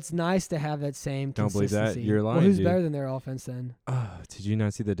so it's nice to have that same consistency. Don't believe that. You're lying, Well, who's dude. better than their offense then? Did you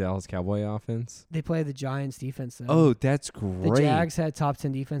not see the Dallas Cowboy offense? They play the Giants defense though. Oh, that's great. The Jags had top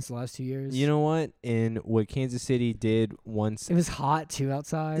 10 defense the last 2 years. You know what? And what Kansas City did once... It was hot too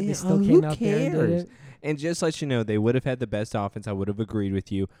outside. Yeah, they still came out there and did it. And just to let you know, they would have had the best offense. I would have agreed with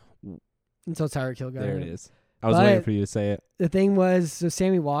you. Until Tyreek Hill got There it is. I was waiting for you to say it. The thing was, so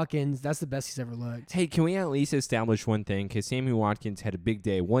Sammy Watkins, that's the best he's ever looked. Hey, can we at least establish one thing? Because Sammy Watkins had a big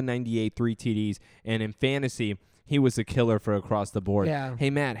day, 198, 3 TDs, and in fantasy, he was a killer for across the board. Yeah.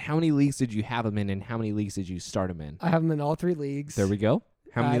 Hey, Matt, how many leagues did you have him in, and how many leagues did you start him in? I have him in all 3 leagues. There we go.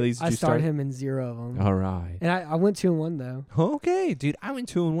 How many leagues did you start? I started him in 0 of them. All right. And I went 2-1 though. Okay, dude. I went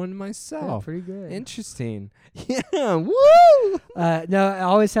 2-1 myself. Yeah, pretty good. Interesting. Yeah. Woo! No, I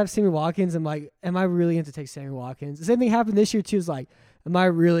always have Sammy Watkins. I'm like, am I really going to take Sammy Watkins? The same thing happened this year too. Is like, am I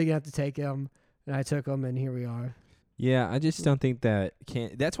really going to have to take him? And I took him, and here we are. Yeah, I just don't think that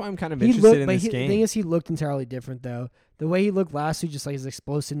that's why I'm kind of interested in this game. The thing is, he looked entirely different though. The way he looked last week, just like his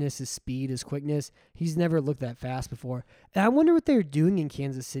explosiveness, his speed, his quickness, he's never looked that fast before. And I wonder what they're doing in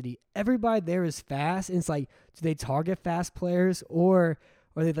Kansas City. Everybody there is fast, and it's like, do they target fast players, or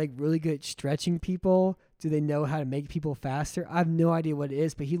are they like really good at stretching people? Do they know how to make people faster? I have no idea what it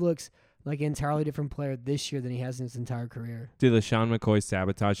is, but he looks like an entirely different player this year than he has in his entire career. Did LaShawn McCoy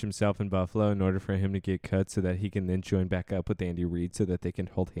sabotage himself in Buffalo in order for him to get cut so that he can then join back up with Andy Reid so that they can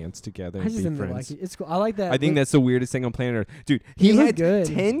hold hands together and be friends? Like it. It's cool. I like that. I think that's the weirdest thing on planet Earth. Dude, he had good.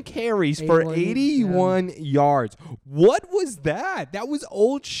 10 carries for 81 yards. What was that? That was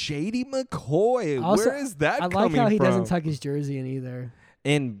old Shady McCoy. Also, where is that coming from? I like how he doesn't tuck his jersey in either.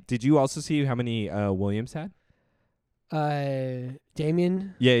 And did you also see how many Williams had?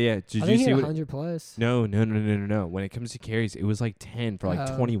 Damian. Yeah. Did I you think see he had what? 100 plus. No. When it comes to carries, it was like 10 for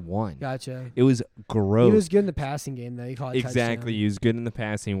like 21. Gotcha. It was gross. He was good in the passing game though. He caught exactly. He was good in the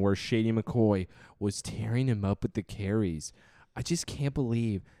passing, where Shady McCoy was tearing him up with the carries. I just can't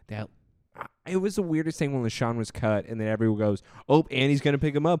believe that. It was the weirdest thing when LaShawn was cut, and then everyone goes, "Oh, Andy's going to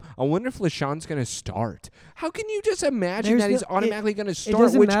pick him up." I wonder if LaShawn's going to start. How can you just imagine that he's automatically going to start? It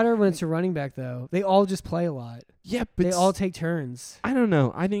doesn't matter when it's a running back, though. They all just play a lot. Yeah, but they all take turns. I don't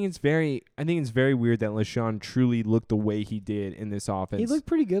know. I think it's very weird that LaShawn truly looked the way he did in this offense. He looked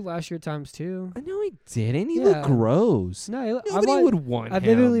pretty good last year at times too. I know he didn't. He looked gross. No, nobody would want him. I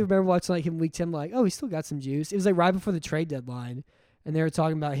vividly remember watching like him week 10. Like, oh, he still got some juice. It was like right before the trade deadline. And they were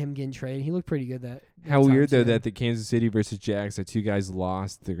talking about him getting traded. He looked pretty good that. How weird though that the Kansas City versus Jags, the 2 guys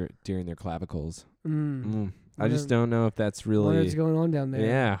lost during their clavicles. I just don't know if that's really what's going on down there.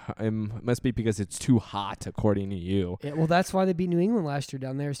 Yeah, it must be because it's too hot, according to you. Yeah, well, that's why they beat New England last year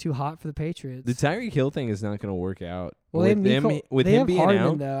down there. It's too hot for the Patriots. The Tyreek Hill thing is not going to work out. Well, with they him have being Hardman,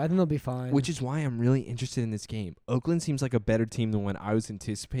 out, though. I think they'll be fine. Which is why I'm really interested in this game. Oakland seems like a better team than what I was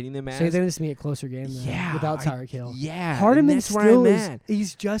anticipating them as. So they're going to be a closer game, though, yeah, without Tyreek Hill. Yeah, Hardman still is.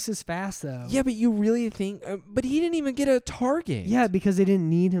 He's just as fast, though. Yeah, but you really think? But he didn't even get a target. Yeah, because they didn't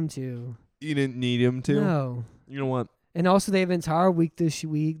need him to. You didn't need him to. No. You know what? And also, they have an entire week this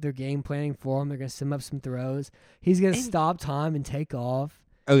week. They're game planning for him. They're going to sim up some throws. He's going to stop time and take off.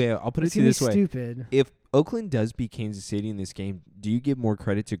 Okay, I'll put it to you this way. Stupid. If Oakland does beat Kansas City in this game, do you give more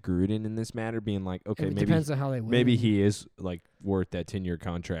credit to Gruden in this matter, being like, okay, it depends on how they win. Maybe he is like worth that 10-year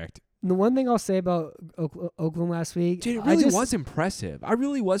contract. The one thing I'll say about Oakland last week, dude, it really was impressive. I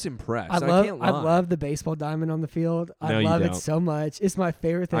really was impressed. I can't lie. I love the baseball diamond on the field. I love it so much. It's my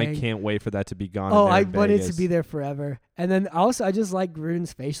favorite thing. I can't wait for that to be gone. Oh, I want it to be there forever. And then also, I just like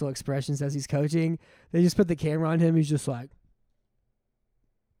Gruden's facial expressions as he's coaching. They just put the camera on him. He's just like,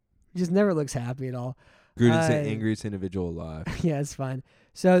 he just never looks happy at all. Gruden's the angriest individual alive. Yeah, it's fine.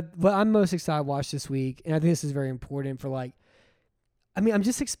 So, what I'm most excited to watch this week, and I think this is very important for I'm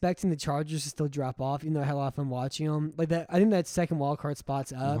just expecting the Chargers to still drop off, even though I had a lot of fun watching them. Like that, I think that second wild card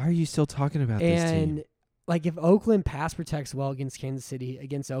spot's up. Why are you still talking about this team? And if Oakland pass protects well against Kansas City,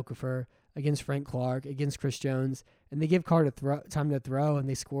 against Okafor, against Frank Clark, against Chris Jones, and they give Carr time to throw, and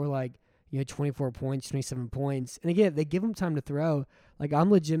they score 24 points, 27 points, and again they give them time to throw.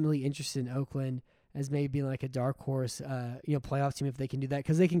 I'm legitimately interested in Oakland as maybe being a dark horse, playoff team if they can do that,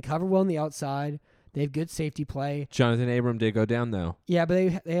 because they can cover well on the outside. They have good safety play. Jonathan Abram did go down, though. Yeah,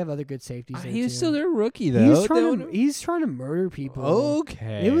 but they have other good safeties there, He's too. still their rookie, though. He's trying to murder people.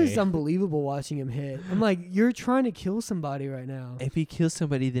 Okay. It was unbelievable watching him hit. I'm like, you're trying to kill somebody right now. If he kills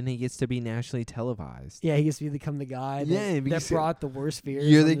somebody, then he gets to be nationally televised. Yeah, he gets to become the guy that brought the worst fears.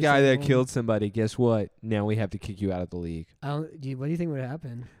 You're the guy that killed somebody. Guess what? Now we have to kick you out of the league. What do you think would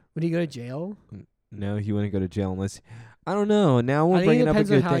happen? Would he go to jail? No, he wouldn't go to jail unless... I don't know. Now we're bringing up a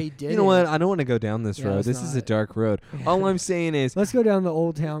good thing. You know what? I don't want to go down this road. This is a dark road. All I'm saying is... Let's go down the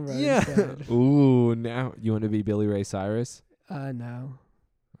Old Town road instead. Ooh, now... You want to be Billy Ray Cyrus? No.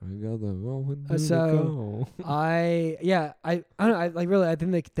 I got the moment I don't know. I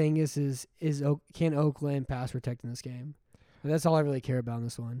think the thing is can Oakland pass protect in this game? That's all I really care about in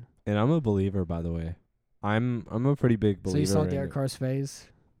this one. And I'm a believer, by the way. I'm a pretty big believer. So you saw Derek Carr's face?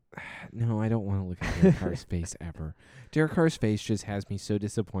 No, I don't want to look at Derek Carr's face ever. Derek Carr's face just has me so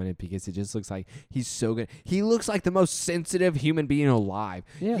disappointed because it just looks like he's so good. He looks like the most sensitive human being alive.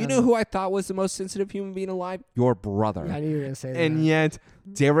 Yeah. You know who I thought was the most sensitive human being alive? Your brother. Yeah, I knew you were going to say that. And yet,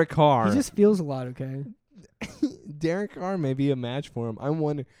 Derek Carr. He just feels a lot, okay? Derek Carr may be a match for him. I'm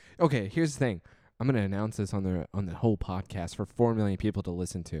wondering. Okay, here's the thing. I'm going to announce this on the whole podcast for 4 million people to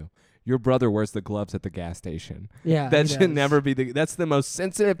listen to. Your brother wears the gloves at the gas station. Yeah, that should never be that's the most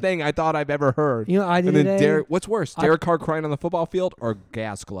sensitive thing I thought I've ever heard. You know, I did. And then what's worse, Derek Carr crying on the football field or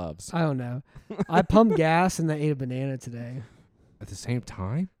gas gloves? I don't know. I pumped gas and I ate a banana today. At the same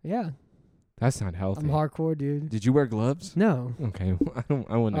time? Yeah. That's not healthy. I'm hardcore, dude. Did you wear gloves? No. Okay, I want to do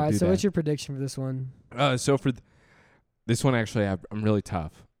that. All right, so what's your prediction for this one? So for this one, actually, I'm really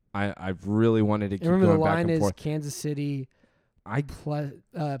tough. I've really wanted to keep going back and forth. Remember, the line is Kansas City. -7,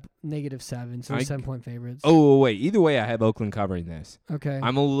 so 7-point favorites. Oh, wait. Either way, I have Oakland covering this. Okay.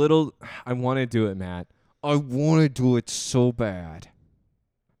 I want to do it, Matt. I want to do it so bad.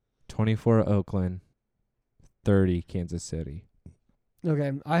 24 Oakland, 30 Kansas City.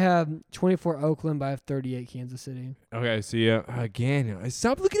 Okay. I have 24 Oakland, but I have 38 Kansas City. Okay, so again,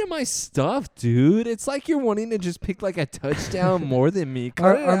 stop looking at my stuff, dude. It's like you're wanting to just pick a touchdown more than me.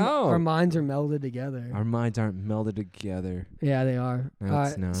 Cut it out. Our minds are melded together. Our minds aren't melded together. Yeah, they are. No, All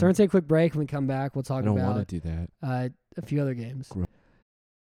right, so we're going to take a quick break. When we come back, we'll talk about... I don't want to do that. A few other games.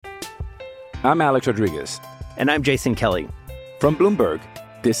 I'm Alex Rodriguez. And I'm Jason Kelly. From Bloomberg,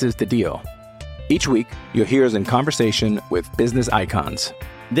 this is The Deal. Each week, you'll hear us in conversation with business icons.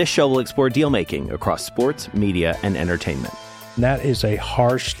 This show will explore deal-making across sports, media, and entertainment. That is a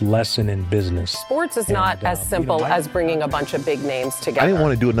harsh lesson in business. Sports is not as simple as bringing a bunch of big names together. I didn't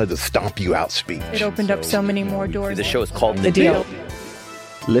want to do another stomp you out speech. It opened up so many more doors. The show is called The Deal.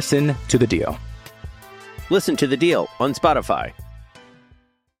 Listen to The Deal. Listen to The Deal on Spotify.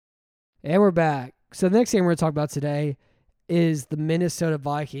 And we're back. So the next game we're going to talk about today is the Minnesota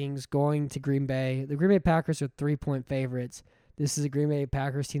Vikings going to Green Bay. The Green Bay Packers are 3-point favorites. This is a Green Bay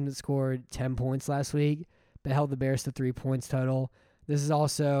Packers team that scored 10 points last week, but held the Bears to 3 points total. This is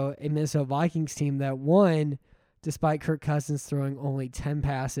also a Minnesota Vikings team that won despite Kirk Cousins throwing only 10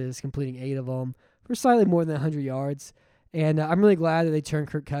 passes, completing 8 of them for slightly more than 100 yards. And I'm really glad that they turned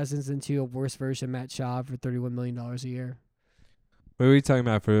Kirk Cousins into a worse version of Matt Schaub for $31 million a year. What are we talking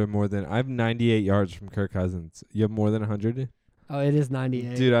about for more than... I have 98 yards from Kirk Cousins. You have more than 100? Oh, it is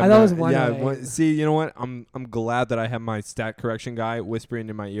 98. Dude, I thought it was 108. Yeah, see, you know what? I'm glad that I have my stat correction guy whispering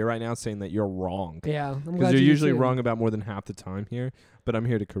in my ear right now saying that you're wrong. Yeah, I'm glad because you're usually wrong about more than half the time here, but I'm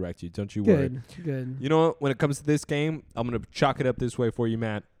here to correct you. Don't you worry. Good. You know what? When it comes to this game, I'm going to chalk it up this way for you,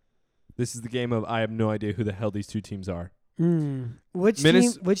 Matt. This is the game of I have no idea who the hell these two teams are. Which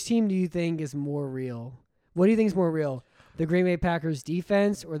team do you think is more real? What do you think is more real? The Green Bay Packers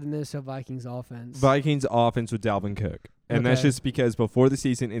defense or the Minnesota Vikings offense? Vikings offense with Dalvin Cook. And that's just because before the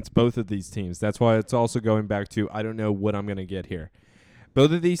season, it's both of these teams. That's why it's also going back to I don't know what I'm going to get here.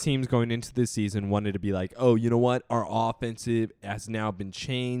 Both of these teams going into this season wanted to be like, oh, you know what? Our offensive has now been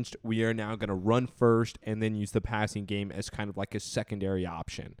changed. We are now going to run first and then use the passing game as kind of like a secondary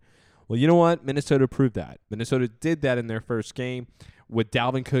option. Well, you know what? Minnesota proved that. Minnesota did that in their first game with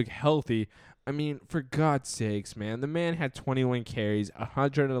Dalvin Cook healthy. I mean, for God's sakes, man, the man had 21 carries,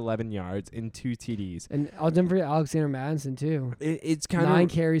 111 yards, and 2 TDs. And I'll don't forget Alexander Mattison, too. It's kind of 9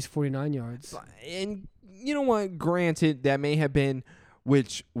 carries, 49 yards. And you know what? Granted, that may have been,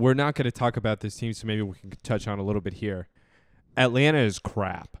 which we're not going to talk about this team, so maybe we can touch on a little bit here. Atlanta is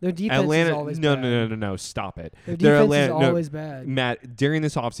crap. Their defense is always bad. No, stop it. Their defense is always bad. Matt, during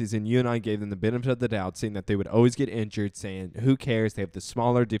this offseason, you and I gave them the benefit of the doubt, saying that they would always get injured, saying, who cares? They have the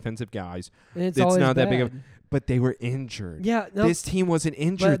smaller defensive guys. And it's always not bad. that big of. But they were injured. Yeah, no, this team wasn't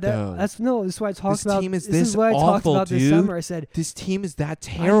injured though. This is what I talked about. Team is this is what I talked awful, about dude. this summer. I said this team is that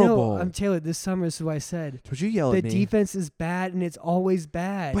terrible. I know, I'm Taylor. This summer, this is what I said. Would you yell the at me? The defense is bad, and it's always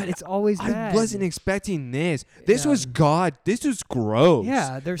bad. But it's always bad. I wasn't expecting this. This was God. This was gross.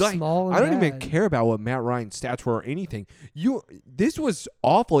 Yeah, they're small. And I don't bad. even care about what Matt Ryan's stats were or anything. This was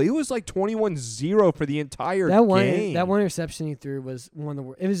awful. It was like 21-0 for the entire game. That one interception he threw was one of the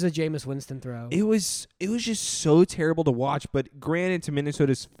worst. It was a Jameis Winston throw. It was just so terrible to watch. But granted, to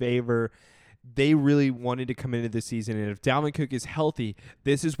Minnesota's favor, they really wanted to come into the season, and if Dalvin Cook is healthy,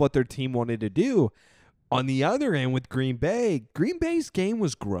 this is what their team wanted to do. On the other end, with Green Bay's game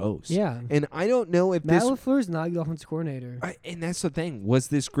was gross. Yeah. And I don't know if Matt LaFleur is not the offensive coordinator. And that's the thing. Was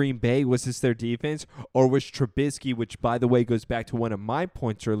this Green Bay? Was this their defense? Or was Trubisky, which, by the way, goes back to one of my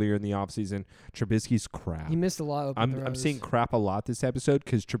points earlier in the offseason, Trubisky's crap. He missed a lot of open throws. I'm saying crap a lot this episode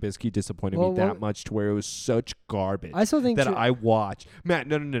because Trubisky disappointed me that much to where it was such garbage I still think that I watched. Matt,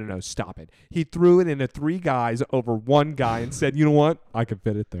 no, stop it. He threw it into 3 guys over 1 guy and said, you know what? I can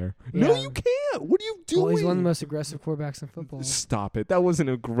fit it there. Yeah. No, you can't. What are you doing? Well, he's one of the most aggressive quarterbacks in football. Stop it. That wasn't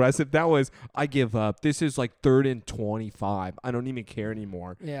aggressive. That was, I give up. This is like 3rd and 25. I don't even care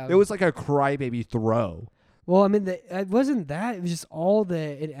anymore. Yeah. It was like a crybaby throw. Well, I mean, it wasn't that. It was just all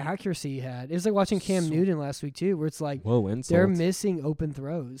the inaccuracy he had. It was like watching Cam Newton last week, too, where it's like they're missing open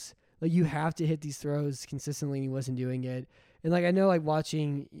throws. Like, you have to hit these throws consistently, and he wasn't doing it. And, like, I know, like,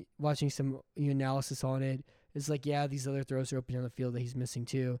 watching some analysis on it, it's like, yeah, these other throws are open on the field that he's missing,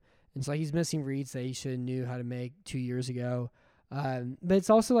 too. And it's like he's missing reads that he should have knew how to make 2 years ago. But it's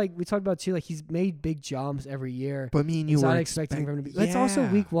also like we talked about too, like he's made big jumps every year. But you were not expecting him to be. Yeah. It's also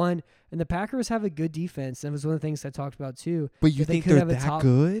week 1, and the Packers have a good defense. That was one of the things I talked about too. But you think they're that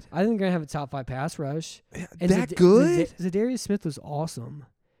good? I think they're gonna have a top 5 pass rush. And that good? Zadarius Smith was awesome.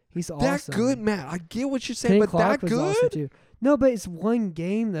 He's awesome. That good, Matt. I get what you're saying, but Clark that good? Was awesome too. No, but it's one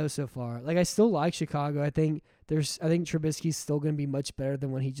game though so far. Like I still like Chicago. I think Trubisky's still gonna be much better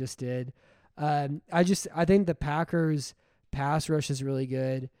than what he just did. I think the Packers pass rush is really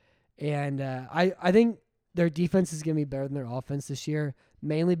good, and I think their defense is going to be better than their offense this year,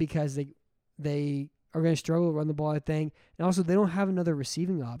 mainly because they are going to struggle to run the ball, I think, and also they don't have another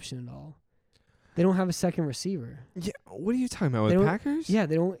receiving option at all. They don't have a second receiver. Yeah, what are you talking about with Packers? Yeah,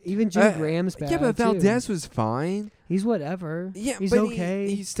 they don't. Even Jimmy Graham's bad. Yeah, but Valdez was fine. He's whatever. Yeah, he's but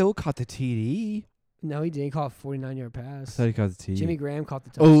okay. He still caught the TD. No, he didn't. He caught a 49-yard pass. I thought he caught the TD. Jimmy Graham caught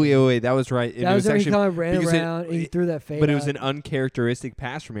the touchdown. Oh, wait, that was right. That was actually, he kind of ran around and he threw that fade. But it was an uncharacteristic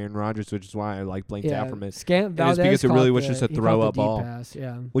pass from Aaron Rodgers, which is why I blanked out from it. Valdez it was because it really was just a throw-up ball. Pass,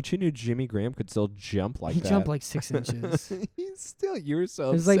 yeah. Which you knew Jimmy Graham could still jump like that. He jumped like 6 inches. You were so upset.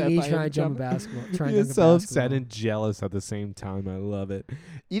 It was like me trying to jump a basketball. You're so upset and jealous at the same time. I love it.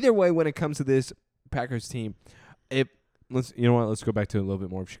 Either way, when it comes to this Packers team, let's go back to a little bit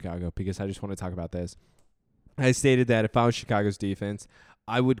more of Chicago because I just want to talk about this. I stated that if I was Chicago's defense,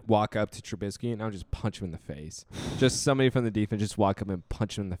 I would walk up to Trubisky and I would just punch him in the face. Just somebody from the defense just walk up and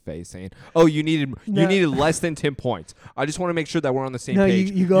punch him in the face saying, oh, you needed less than 10 points. I just want to make sure that we're on the same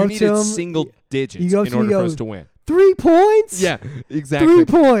page. You go needed to him, single digits in order for us to win. 3 points? Yeah, exactly. 3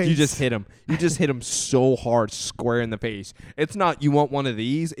 points. You just hit him. You just hit him so hard, square in the face. It's not you want one of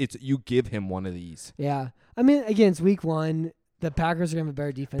these. It's you give him one of these. Yeah. I mean, again, it's week 1. The Packers are going to have a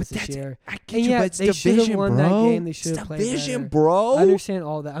better defense this year. I get you, but it's they should have won bro. that game. They should have played division, better. Bro. I understand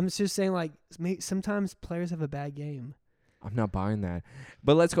all that. I'm just saying, like, sometimes players have a bad game. I'm not buying that.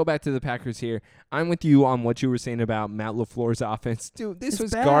 But let's go back to the Packers here. I'm with you on what you were saying about Matt LaFleur's offense. Dude, this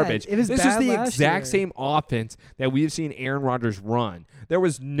was garbage. This was the exact same offense that we've seen Aaron Rodgers run. There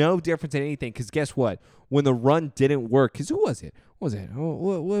was no difference in anything because guess what? When the run didn't work, because who was it? What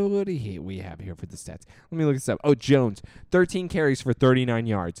do we have here for the stats? Let me look this up. Oh, Jones, 13 carries for 39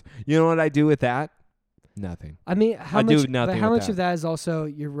 yards. You know what I do with that? Nothing. I mean, how much of of that is also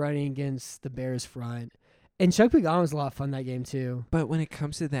you're running against the Bears front? And Chuck Pagano was a lot of fun that game too. But when it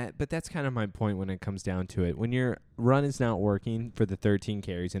comes to that, that's kind of my point when it comes down to it. When your run is not working for the 13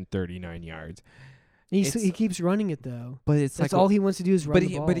 carries and 39 yards. He keeps running it though. But it's that's all he wants to do is run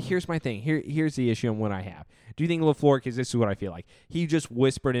the ball. But here's my thing. Here's the issue on what I have. Do you think LaFleur, because this is what I feel like, he just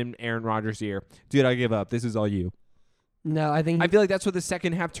whispered in Aaron Rodgers' ear, dude, I give up. This is all you. No, I think... I feel like that's what the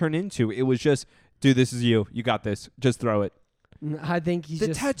second half turned into. It was just, dude, this is you. You got this. Just throw it. I think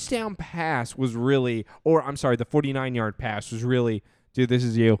the touchdown pass was really, the 49-yard pass was really, dude, this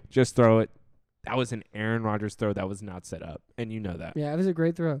is you. Just throw it. That was an Aaron Rodgers throw that was not set up, and you know that. Yeah, it was a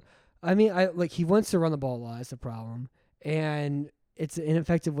great throw. I mean, he wants to run the ball a lot. That's the problem, and it's an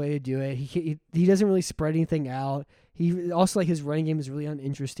ineffective way to do it. He doesn't really spread anything out. He also his running game is really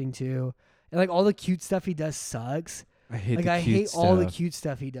uninteresting too, and all the cute stuff he does sucks. I hate all the cute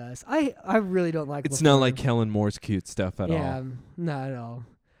stuff he does. I really don't like. It's not like Kellen Moore's cute stuff at all. Yeah, not at all.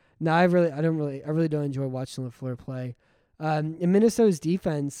 No, I really don't enjoy watching LaFleur play. In Minnesota's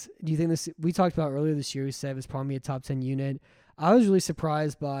defense, do you think this? We talked about earlier this year. We said it was probably a top 10 unit. I was really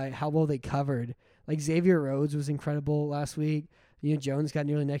surprised by how well they covered. Xavier Rhodes was incredible last week. Jones got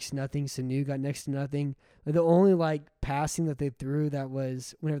nearly next to nothing. Sanu got next to nothing. The only passing that they threw that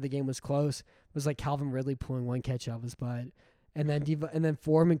was whenever the game was close was Calvin Ridley pulling one catch out of his butt, and then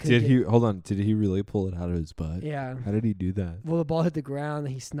Foreman could. Did he really pull it out of his butt? Yeah. How did he do that? Well, the ball hit the ground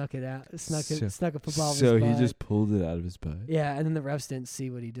and he snuck it out. Snuck a football out of his butt. So he just pulled it out of his butt. Yeah, and then the refs didn't see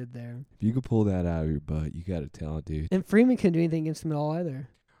what he did there. If you could pull that out of your butt, you got a talent, dude. And Freeman couldn't do anything against him at all either.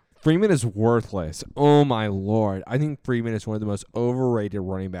 Freeman is worthless. Oh, my Lord. I think Freeman is one of the most overrated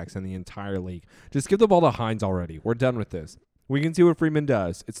running backs in the entire league. Just give the ball to Hines already. We're done with this. We can see what Freeman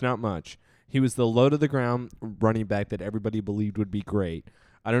does. It's not much. He was the low-to-the-ground running back that everybody believed would be great.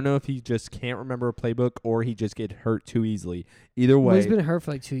 I don't know if he just can't remember a playbook or he just get hurt too easily. Either way. Well, he's been hurt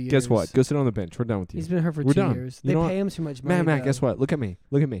for 2 years. Guess what? Go sit on the bench. We're done with you. He's been hurt for 2 years. They pay him too much money. Matt, guess what? Look at me.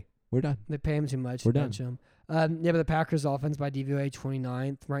 We're done. They pay him too much. We're done. Him. But the Packers' offense by DVOA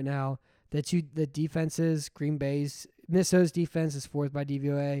 29th right now. The defenses, Green Bay's, Minnesota's defense is 4th by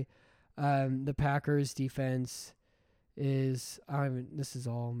DVOA. The Packers' defense is, this is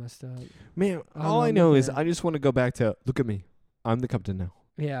all messed up. Man, all I know is I just want to go back to, look at me. I'm the captain now.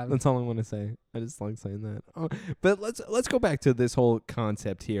 Yeah. That's all I want to say. I just like saying that. But let's go back to this whole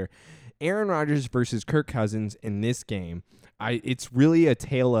concept here. Aaron Rodgers versus Kirk Cousins in this game. It's really a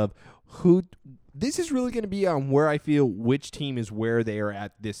tale of who. This is really going to be on where I feel which team is where they are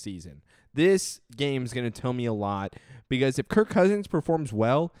at this season. This game is going to tell me a lot because if Kirk Cousins performs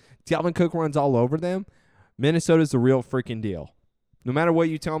well, Dalvin Cook runs all over them, Minnesota's the real freaking deal. No matter what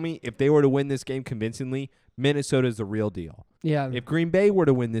you tell me, if they were to win this game convincingly, Minnesota's the real deal. Yeah. If Green Bay were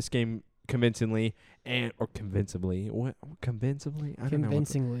to win this game convincingly, I don't know.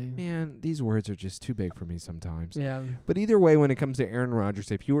 Man, these words are just too big for me sometimes. Yeah. But either way, when it comes to Aaron Rodgers,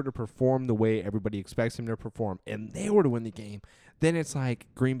 if he were to perform the way everybody expects him to perform, and they were to win the game, then it's like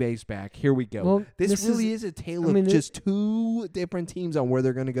Green Bay's back. Here we go. Well, this really is a tale of just two different teams on where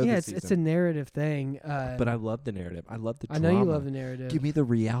they're going to go this season. It's a narrative thing. But I love the narrative. I love the drama. I know you love the narrative. Give me the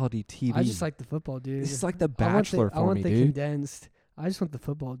reality TV. I just like the football, dude. This is like The Bachelor for me, dude. I want the condensed. I just want the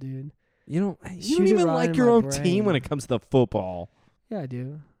football, dude. You don't even like your own team when it comes to the football. Yeah, I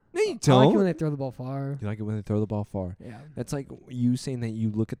do. No, you don't. I like it when they throw the ball far. You like it when they throw the ball far? Yeah. That's like you saying that you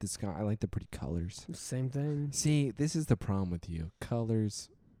look at the sky. I like the pretty colors. Same thing. See, this is the problem with you. Colors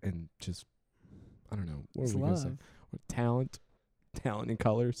and just, I don't know. What it's are we love. going to say? Talent and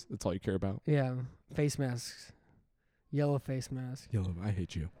colors. That's all you care about. Yeah. Face masks. Yellow face mask. Yellow. I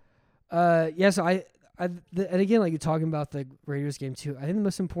hate you. Yeah, so and again, like you're talking about the Raiders game too, I think the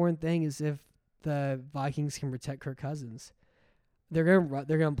most important thing is if the Vikings can protect Kirk Cousins. They're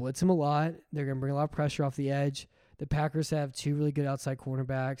gonna blitz him a lot. They're gonna bring a lot of pressure off the edge. The Packers have 2 really good outside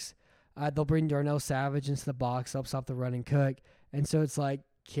cornerbacks. They'll bring Darnell Savage into the box, helps off the run and cook. And so it's like,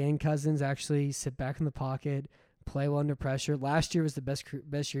 can Cousins actually sit back in the pocket, play well under pressure? Last year was the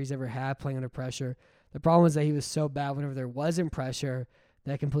best year he's ever had playing under pressure. The problem was that he was so bad whenever there wasn't pressure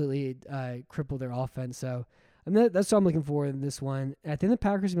that completely crippled their offense. So that's what I'm looking for in this one. I think the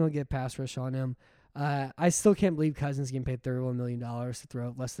Packers are going to get pass rush on him. I still can't believe Cousins getting paid $31 million to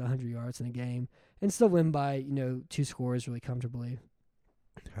throw less than 100 yards in a game and still win by 2 scores really comfortably.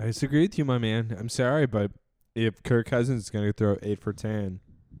 I disagree with you, my man. I'm sorry, but if Kirk Cousins is going to throw 8 for 10,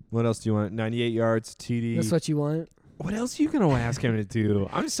 what else do you want? 98 yards, TD. That's what you want? What else are you going to ask him to do?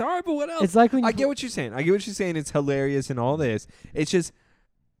 I'm sorry, but what else? It's like when I get what you're saying. It's hilarious and all this. It's just,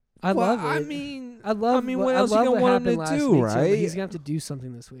 I love it. I mean, what else you going to want him to do, right? He's going to have to do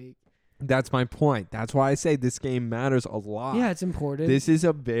something this week. That's my point. That's why I say this game matters a lot. Yeah, it's important. This is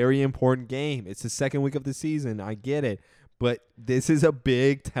a very important game. It's the second week of the season. I get it. But this is a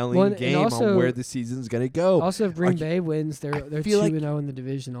big telling game on where the season's going to go. Also, if Green Bay wins, they're 2-0 in the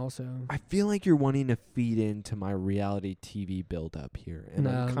division also. I feel like you're wanting to feed into my reality TV build-up here, and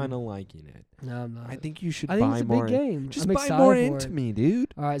I'm kind of liking it. No, I'm not. I think you should buy more. I think it's a big game. Just buy more into me,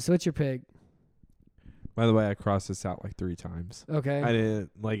 dude. All right, so what's your pick? By the way, I crossed this out like 3 times. Okay.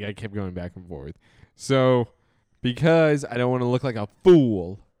 I kept going back and forth. So, because I don't want to look like a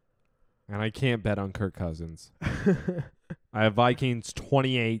fool, and I can't bet on Kirk Cousins, I have Vikings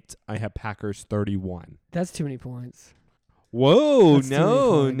 28. I have Packers 31. That's too many points. Whoa,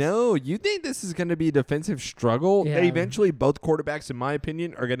 no. You think this is going to be a defensive struggle? Yeah. Eventually, both quarterbacks, in my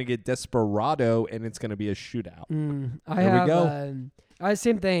opinion, are going to get desperado, and it's going to be a shootout. There we go.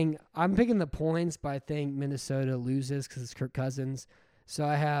 Same thing. I'm picking the points, but I think Minnesota loses because it's Kirk Cousins. So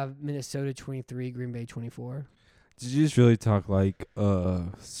I have Minnesota 23, Green Bay 24. Did you just really talk like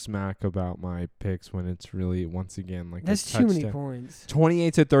smack about my picks when it's really, once again, like that's too many points.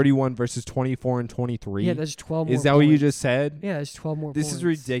 28-31 versus 24 and 23. Yeah, that's 12 more. Is that points. what you just said? Yeah, that's 12 more. This points. is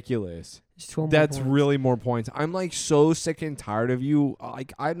ridiculous. It's 12 That's more points. really more points. I'm like so sick and tired of you.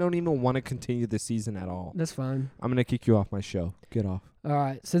 Like I don't even want to continue the season at all. That's fine. I'm gonna kick you off my show. Get off. All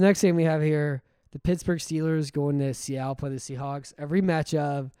right. So next game we have here, the Pittsburgh Steelers going to Seattle, play the Seahawks. A rematch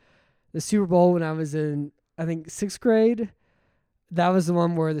of the Super Bowl when I was in, I think, 6th grade. That was the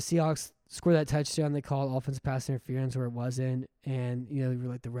one where the Seahawks scored that touchdown. They called offensive pass interference where it wasn't. And, they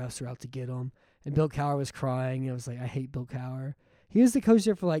were like, the refs were out to get them. And Bill Cowher was crying. And I was like, I hate Bill Cowher. He was the coach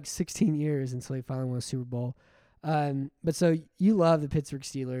there for like 16 years until he finally won a Super Bowl. But so you love the Pittsburgh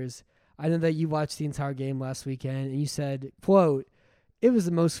Steelers. I know that you watched the entire game last weekend. And you said, quote, "It was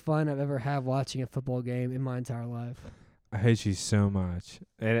the most fun I've ever had watching a football game in my entire life." I hate you so much.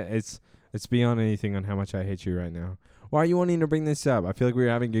 And it's beyond anything on how much I hate you right now. Why are you wanting to bring this up? I feel like we were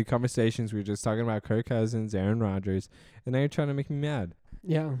having good conversations. We were just talking about Kirk Cousins, Aaron Rodgers, and now you're trying to make me mad.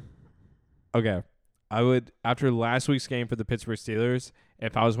 Yeah. Okay. I would, after last week's game for the Pittsburgh Steelers,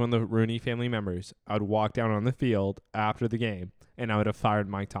 if I was one of the Rooney family members, I would walk down on the field after the game, and I would have fired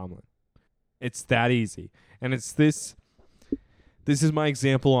Mike Tomlin. It's that easy. And it's this is my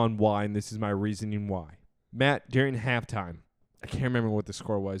example on why, and this is my reasoning why. Matt, during halftime, I can't remember what the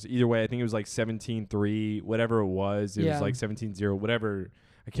score was. Either way, I think it was like 17-3, whatever it was. It was like 17-0, whatever.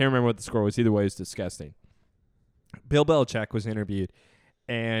 I can't remember what the score was. Either way, it's disgusting. Bill Belichick was interviewed,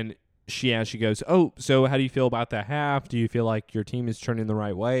 and she goes, "Oh, so how do you feel about the half? Do you feel like your team is turning the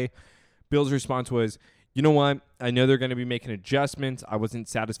right way?" Bill's response was, "You know what? I know they're going to be making adjustments. I wasn't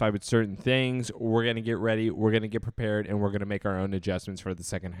satisfied with certain things. We're going to get ready. We're going to get prepared, and we're going to make our own adjustments for the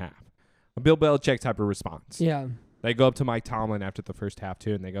second half." A Bill Belichick type of response. Yeah. They go up to Mike Tomlin after the first half,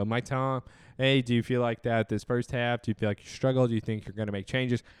 too, and they go, "Mike Tom, hey, do you feel like that this first half? Do you feel like you struggle? Do you think you're going to make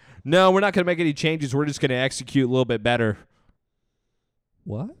changes?" "No, we're not going to make any changes. We're just going to execute a little bit better."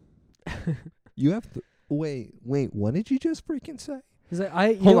 What? You have to wait. What did you just freaking say? He's like,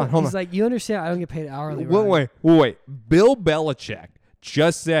 hold on. He's like, you understand? I don't get paid hourly. Wait. Bill Belichick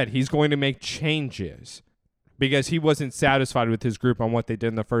just said he's going to make changes because he wasn't satisfied with his group on what they did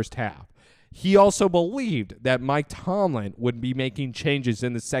in the first half. He also believed that Mike Tomlin would be making changes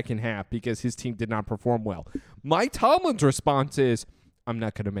in the second half because his team did not perform well. Mike Tomlin's response is, "I'm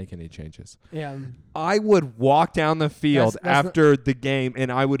not going to make any changes." Yeah. I would walk down the field after the game and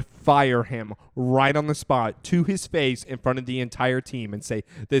I would fire him right on the spot to his face in front of the entire team and say,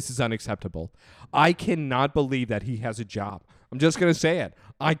 "This is unacceptable." I cannot believe that he has a job. I'm just going to say it.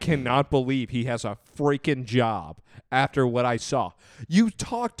 I cannot believe he has a freaking job after what I saw. You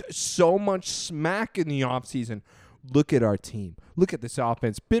talked so much smack in the offseason. Look at our team. Look at this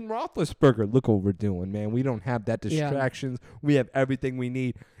offense. Ben Roethlisberger, look what we're doing, man. We don't have that distractions. Yeah. We have everything we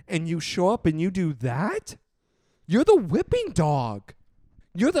need. And you show up and you do that? You're the whipping dog.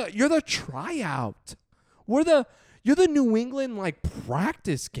 You're the tryout. You're the New England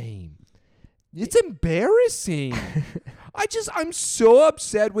practice game. It's embarrassing. I'm so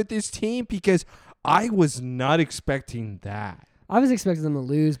upset with this team because I was not expecting that. I was expecting them to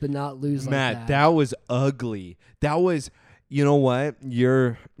lose, but not lose Matt, like that. that was ugly. That was, you know what?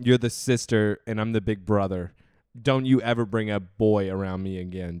 You're the sister and I'm the big brother. Don't you ever bring a boy around me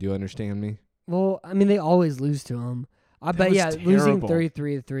again. Do you understand me? Well, I mean, they always lose to him. But yeah, terrible. Losing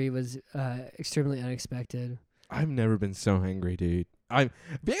 33-3 was extremely unexpected. I've never been so angry, dude.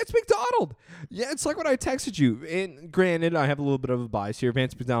 Vance McDonald. Yeah, it's like when I texted you. And granted, I have a little bit of a bias here.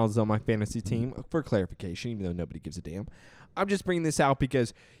 Vance McDonald is on my fantasy team for clarification, even though nobody gives a damn. I'm just bringing this out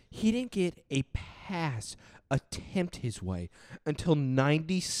because he didn't get a pass attempt his way until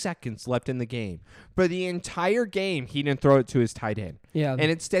 90 seconds left in the game. For the entire game, he didn't throw it to his tight end. Yeah.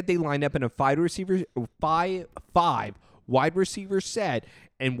 And instead, they lined up in a 5 wide receiver set.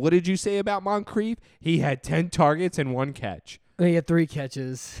 And what did you say about Moncrief? He had 10 targets and 1 catch. He had 3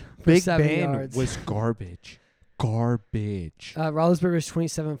 catches for Big 7 Ben yards. was garbage. Garbage. Roethlisberger's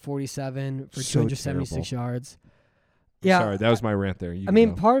 27-47 for So 276 terrible. yards. Yeah, Sorry, that was my rant there.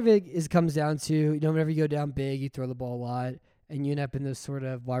 Part of it comes down to, whenever you go down big, you throw the ball a lot, and you end up in those sort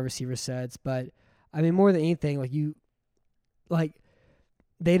of wide receiver sets. But more than anything,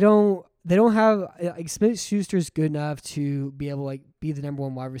 they don't have Smith-Schuster's good enough to be able to be the number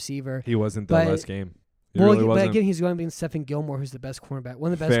 1 wide receiver. He wasn't that last game. But again, he's going against Stephen Gilmore, who's the best cornerback,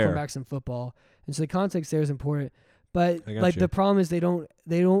 one of the best cornerbacks in football, and so the context there is important. But the problem is they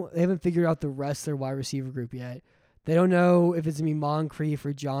haven't figured out the rest of their wide receiver group yet. They don't know if it's gonna be Moncrief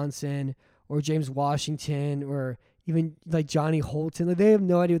or Johnson or James Washington or even Johnny Holton. They have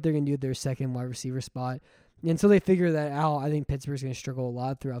no idea what they're gonna do with their second wide receiver spot. And until they figure that out, I think Pittsburgh's gonna struggle a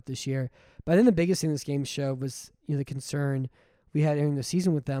lot throughout this year. But I think the biggest thing this game showed was the concern we had during the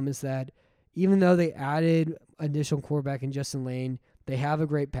season with them is that even though they added additional quarterback in Justin Lane, they have a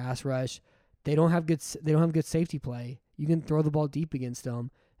great pass rush. They don't have good safety play. You can throw the ball deep against them.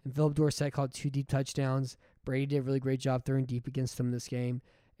 And Philip Dorsett called 2 deep touchdowns. Brady did a really great job throwing deep against them this game.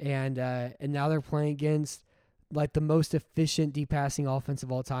 And now they're playing against the most efficient deep passing offense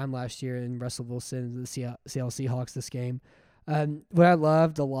of all time last year in Russell Wilson, the Seattle Seahawks this game. What I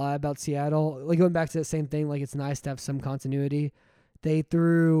loved a lot about Seattle, going back to that same thing, it's nice to have some continuity. They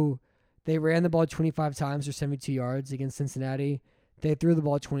ran the ball 25 times for 72 yards against Cincinnati. They threw the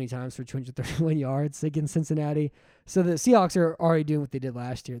ball 20 times for 231 yards against Cincinnati. So the Seahawks are already doing what they did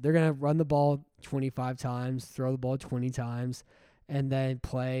last year. They're going to run the ball 25 times, throw the ball 20 times, and then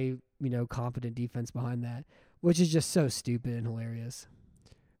play, competent defense behind that, which is just so stupid and hilarious.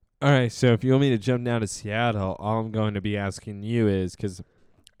 All right, so if you want me to jump down to Seattle, all I'm going to be asking you is, because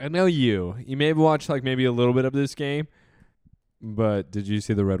I know you may have watched maybe a little bit of this game, but did you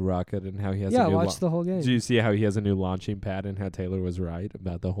see the Red Rocket and how he has? Yeah, I watched the whole game. Did you see how he has a new launching pad and how Taylor was right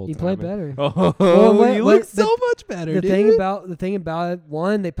about the whole time? He played better. Oh, he looked so much better. The thing about it,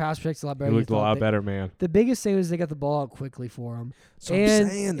 one, they pass protected a lot better. He looked a lot better, man. The biggest thing was they got the ball out quickly for him. So I'm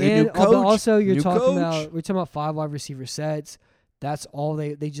saying, new coach. But also, we're coach. talking about 5 wide receiver sets. That's all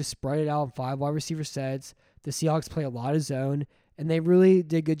they just spread it out in 5 wide receiver sets. The Seahawks play a lot of zone, and they really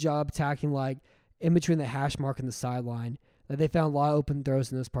did a good job attacking in between the hash mark and the sideline. They found a lot of open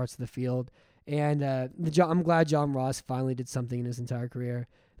throws in those parts of the field. And I'm glad John Ross finally did something in his entire career.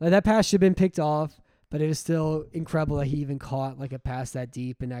 That pass should have been picked off, but it is still incredible that he even caught a pass that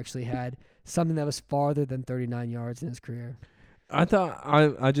deep and actually had something that was farther than 39 yards in his career. I thought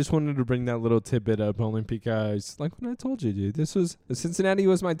I just wanted to bring that little tidbit up only because, when I told you, dude, Cincinnati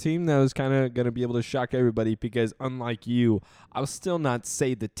was my team that was kind of going to be able to shock everybody because, unlike you, I will still not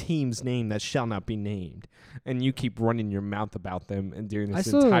say the team's name that shall not be named. And you keep running your mouth about them and during this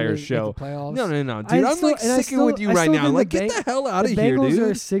entire show. No, dude. I'm sticking with you right now. Get the hell out of here, dude. The Bengals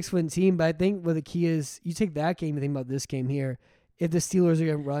are a 6-win team, but I think what the key is, you take that game and think about this game here. If the Steelers are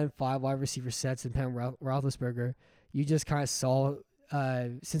going to run 5 wide receiver sets and pound Roethlisberger, you just kind of saw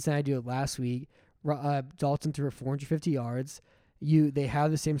Cincinnati do it last week. Dalton threw 450 yards. They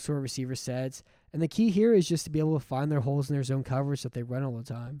have the same sort of receiver sets. And the key here is just to be able to find their holes in their zone coverage that they run all the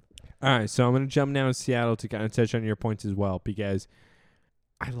time. All right, so I'm going to jump now to Seattle to kind of touch on your points as well because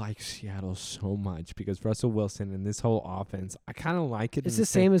I like Seattle so much because Russell Wilson and this whole offense, I kind of like it. It's the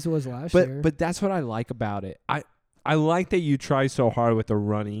same as it was last year. But that's what I like about it. I like that you try so hard with the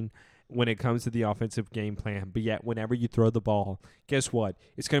running when it comes to the offensive game plan, but yet whenever you throw the ball, guess what?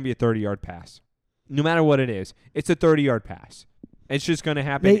 It's going to be a 30-yard pass. No matter what it is, it's a 30-yard pass. It's just going to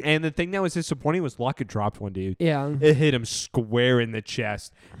happen. And the thing that was disappointing was Lockett dropped one, dude. Yeah. It hit him square in the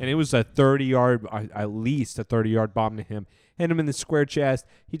chest, and it was a 30-yard, at least a 30-yard bomb to him. Hit him in the square chest.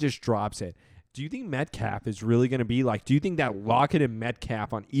 He just drops it. Do you think Metcalf is really going to be do you think that Lockett and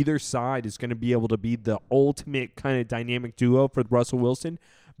Metcalf on either side is going to be able to be the ultimate kind of dynamic duo for Russell Wilson?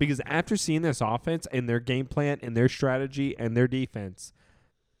 Because after seeing this offense and their game plan and their strategy and their defense,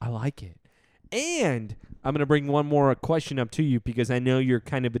 I like it. And I'm going to bring one more question up to you because I know you're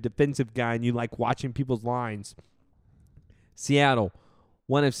kind of a defensive guy and you like watching people's lines. Seattle,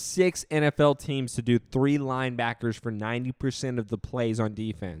 one of 6 NFL teams to do 3 linebackers for 90% of the plays on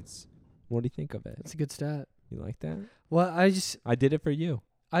defense. What do you think of it? That's a good stat. You like that? Well, I did it for you.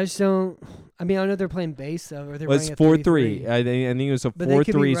 I just don't. I mean, I know they're playing base though, or they're Well, it's running a 4-3. I think it was a But they could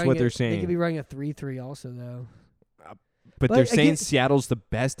be 4-3 is running what they're They saying. could be running a 3-3 also though. But But they're saying again- Seattle's the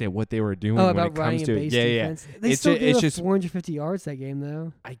best at what they were doing Oh, when it about running comes a to base it. defense. They It's still ju- gave it's up just 450 yards that game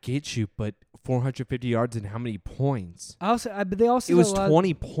though. I get you, but 450 yards and how many points? But they also It was did a lot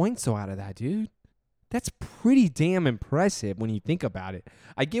 20 points though out of that, dude. That's pretty damn impressive when you think about it.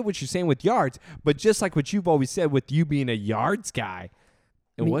 I get what you're saying with yards, but just like what you've always said with you being a yards guy,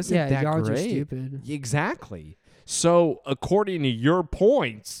 it wasn't that yards great. are stupid. Exactly. So according to your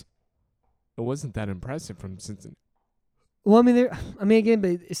points, it wasn't that impressive from Cincinnati. Well, again, but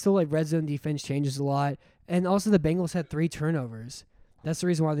it's still like red zone defense changes a lot, and also the Bengals had 3 turnovers. That's the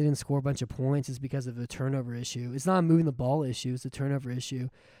reason why they didn't score a bunch of points is because of the turnover issue. It's not a moving the ball issue; it's a turnover issue.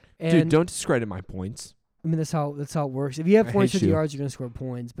 And Dude, don't discredit my points. I mean, that's how it works. If you have I points hate 50 you. yards, you're gonna score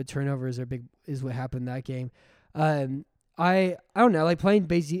points. But turnovers is what happened in that game. I don't know. Like playing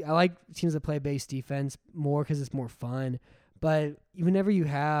base, I like teams that play base defense more because it's more fun. But whenever you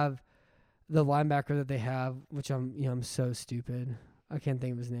have the linebacker that they have, which I'm so stupid. I can't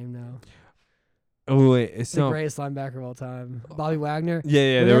think of his name now. Oh wait, it's The not. greatest linebacker of all time, Bobby Wagner.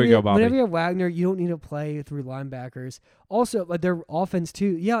 Yeah, there we go, Bobby. Whenever you have Wagner, you don't need to play through linebackers. Also, like their offense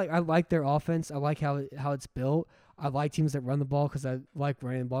too. Yeah, I like their offense. I like how it's built. I like teams that run the ball because I like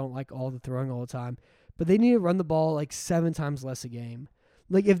running the ball. I don't like all the throwing all the time. But they need to run the ball like 7 times less a game.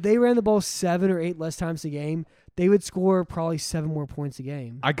 Like if they ran the ball 7 or 8 less times a game, they would score probably 7 more points a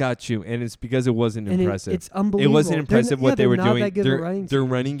game. I got you, and it's because it wasn't And impressive. it's unbelievable. It wasn't impressive what they were they're not doing. That good of a running Their team.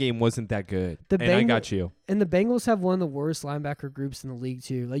 running game wasn't that good. The And I got you. And the Bengals have one of the worst linebacker groups in the league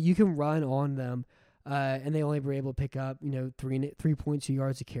too. Like you can run on them, and they only were able to pick up 3.2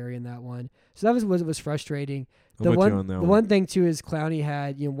 yards a carry in that one. So that was what was frustrating. I'm with you on that The one. one thing too is Clowney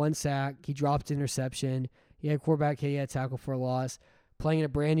had 1 sack. He dropped interception. He had quarterback hit. He had tackle for a loss. Playing in a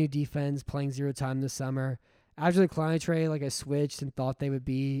brand new defense, playing 0 time this summer. After the Clowney trade, I switched and thought they would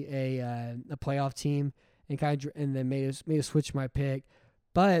be a playoff team, and then made a switch my pick.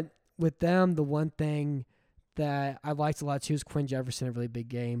 But with them, the one thing that I liked a lot too is Quinn Jefferson, a really big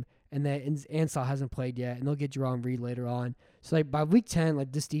game, and that Ansah hasn't played yet, and they'll get Jerron Reed later on. So by week 10,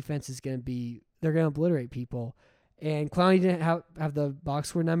 this defense is they're gonna obliterate people. And Clowney didn't have the box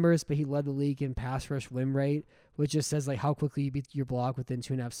score numbers, but he led the league in pass rush win rate, which just says how quickly you beat your block within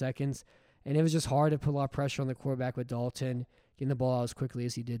 2.5 seconds. And it was just hard to put a lot of pressure on the quarterback with Dalton getting the ball out as quickly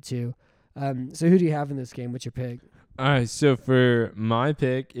as he did too. So who do you have in this game? What's your pick? All right, so for my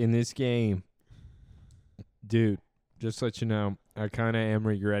pick in this game, dude, just to let you know, I kind of am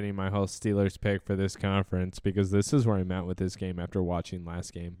regretting my whole Steelers pick for this conference because this is where I'm at with this game after watching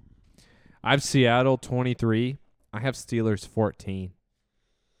last game. I have Seattle 23. I have Steelers 14.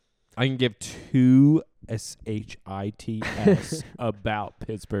 I can give 2 shits about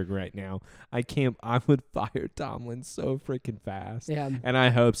Pittsburgh right now. I would fire Tomlin so freaking fast. Yeah. And I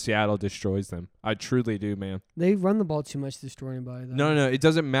hope Seattle destroys them. I truly do, man. They run the ball too much to destroy anybody. Though. No, it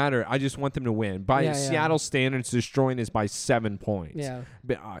doesn't matter. I just want them to win. By Seattle standards, destroying is by 7 points. Yeah.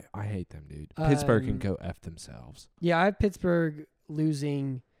 But I hate them, dude. Pittsburgh can go F themselves. Yeah, I have Pittsburgh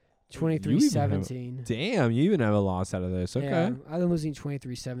losing 23-17. Damn, you even have a loss out of this. Okay. Yeah, I'm losing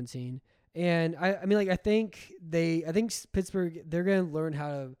 23-17. And I think Pittsburgh, they're going to learn how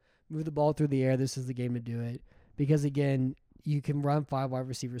to move the ball through the air. This is the game to do it. Because again, you can run 5 wide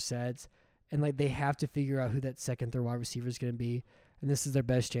receiver sets, and they have to figure out who that second, third wide receiver is going to be. And this is their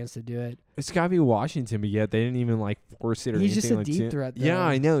best chance to do it. It's got to be Washington, but yet they didn't even force it or He's anything. just a deep threat, though. Yeah,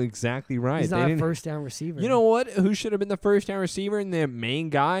 I know. Exactly right. He's not a first down receiver. You know what? Who should have been the first down receiver and the main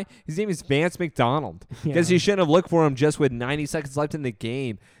guy? His name is Vance McDonald. Because he shouldn't have looked for him just with 90 seconds left in the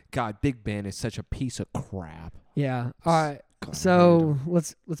game. God, Big Ben is such a piece of crap. Yeah. All right. So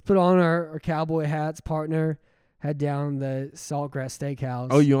let's put on our cowboy hats, partner. Head down the Saltgrass Steakhouse.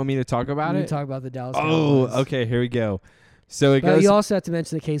 Oh, you want me to talk about it? Talk about the Dallas Cowboys. Cowboys. Okay. Here we go. So it but goes. You also have to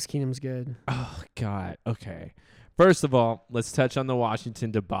mention that Case Keenum's good. Oh, God. Okay. First of all, let's touch on the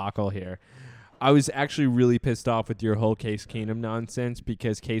Washington debacle here. I was actually really pissed off with your whole Case Keenum nonsense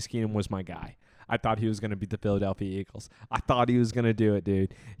because Case Keenum was my guy. I thought he was going to beat the Philadelphia Eagles. I thought he was going to do it,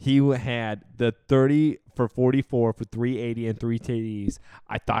 dude. He had the 30 for 44 for 380 and 3 TDs.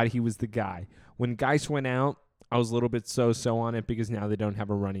 I thought he was the guy. When Geis went out, I was a little bit so on it because now they don't have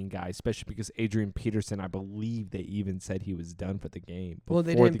a running guy, especially because Adrian Peterson, I believe they even said he was done for the game before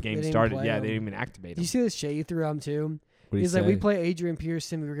the game started. Yeah, they didn't even activate him. Did you see the shade you threw on him too? He's like, we play Adrian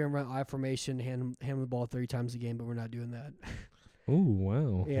Peterson. We were going to run I formation, hand the ball 30 times a game, but we're not doing that. Oh,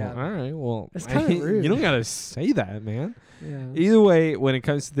 wow. Yeah. Well, all right. Well, it's kind of rude. You don't got to say that, man. Yeah. Either way, when it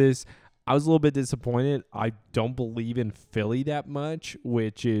comes to this, I was a little bit disappointed. I don't believe in Philly that much,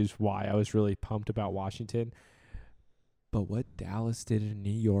 which is why I was really pumped about Washington. But what Dallas did in New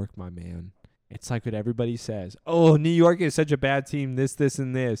York, my man, it's like what everybody says. Oh, New York is such a bad team, this,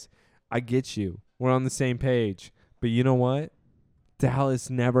 and this. I get you. We're on the same page. But you know what? Dallas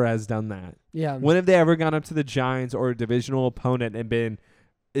never has done that. Yeah. When have they ever gone up to the Giants or a divisional opponent and been,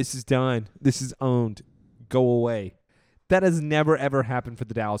 this is done, this is owned, go away? That has never, ever happened for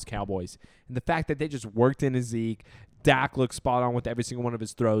the Dallas Cowboys. And the fact that they just worked in Zeke, Dak looked spot on with every single one of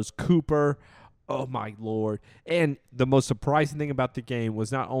his throws, Cooper, oh my Lord. And the most surprising thing about the game was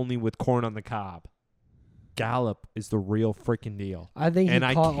not only with corn on the cob, Gallup is the real freaking deal. I think he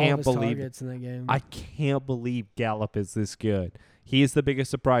caught all of his targets in that game. I can't believe Gallup is this good. He is the biggest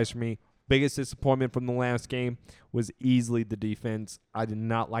surprise for me. Biggest disappointment from the last game was easily the defense. I did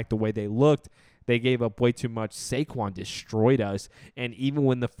not like the way they looked. They gave up way too much. Saquon destroyed us. And even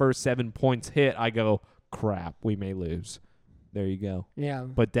when the first 7 points hit, I go, crap, we may lose. There you go. Yeah.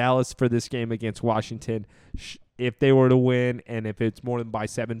 But Dallas for this game against Washington, if they were to win and if it's more than by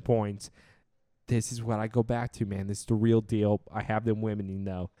 7 points, this is what I go back to, man. This is the real deal. I have them winning,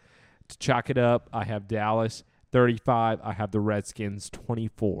 though. To chalk it up, I have Dallas 35. I have the Redskins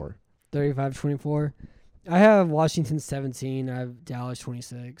 24. 35-24. I have Washington 17. I have Dallas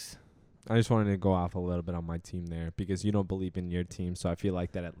 26. I just wanted to go off a little bit on my team there because you don't believe in your team, so I feel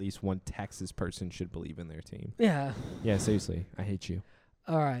like that at least one Texas person should believe in their team. Yeah. Yeah, seriously. I hate you.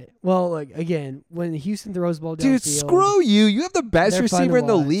 All right. Well, like again, when Houston throws the ball downfield, dude, screw you. You have the best receiver in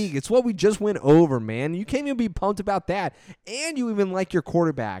the watch. league. It's what we just went over, man. You can't even be pumped about that, and you even like your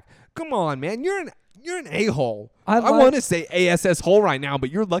quarterback. Come on, man. You're an a-hole. I want to say ASS hole right now,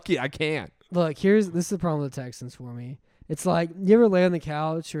 but you're lucky I can't. Look, this is the problem with the Texans for me. It's like you ever lay on the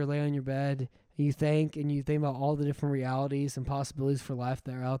couch or lay on your bed, and you think about all the different realities and possibilities for life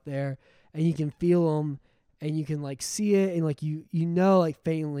that are out there, and you can feel them. And you can like see it, and like you know, like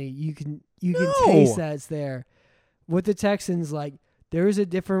faintly, you can taste that it's there. With the Texans, like there is a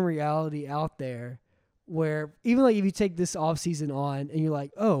different reality out there, where even like if you take this offseason on, and you're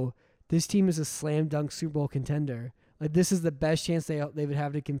like, oh, this team is a slam dunk Super Bowl contender. Like this is the best chance they would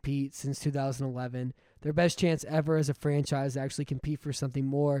have to compete since 2011. Their best chance ever as a franchise to actually compete for something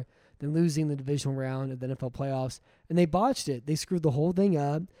more than losing the divisional round of the NFL playoffs. And they botched it. They screwed the whole thing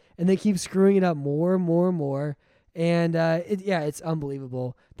up, and they keep screwing it up more and more and more. And it's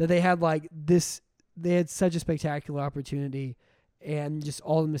unbelievable that they had like this. They had such a spectacular opportunity, and just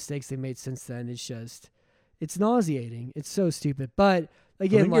all the mistakes they made since then. It's nauseating. It's so stupid. But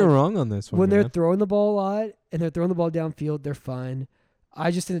again, I think you're wrong on this one. When they're throwing the ball a lot and they're throwing the ball downfield, they're fine. I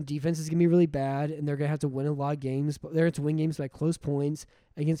just think the defense is going to be really bad, and they're going to have to win a lot of games. But they're going to win games by close points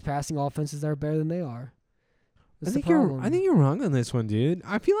against passing offenses that are better than they are. I think you're wrong on this one, dude.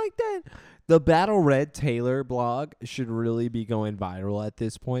 I feel like that the Battle Red Taylor blog should really be going viral at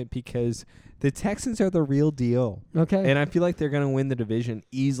this point because the Texans are the real deal. Okay. And I feel like they're going to win the division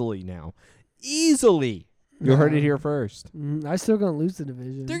easily now. Easily. You heard it here first. I'm still going to lose the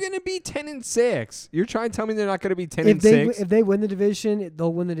division. They're going to be 10-6. You're trying to tell me they're not going to be 10-6? If they win the division,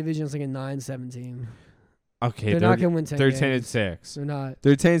 they'll win the division as like a 9-17. Okay, they're not going to win 10 They're games. 10-6. They're not.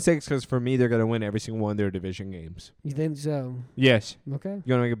 They're 10-6 because for me, they're going to win every single one of their division games. You think so? Yes. Okay.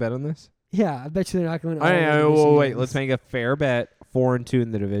 You want to make a bet on this? Yeah, I bet you they're not going to win. Wait. Let's make a fair bet. 4-2 in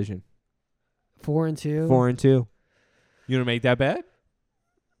the division. 4-2? 4-2. You want to make that bet?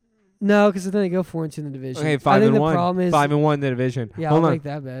 No, because then they go 4-2 in the division. Okay, 5-1. The problem is 5-1 in the division. Yeah, Hold I'll on. make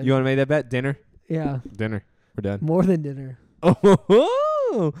that bet. You want to make that bet? Dinner? Yeah. Dinner. We're done. More than dinner.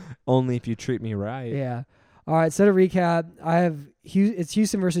 Oh, only if you treat me right. Yeah. All right. So to recap, it's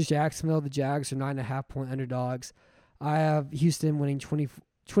Houston versus Jacksonville. The Jags are 9.5-point underdogs. I have Houston winning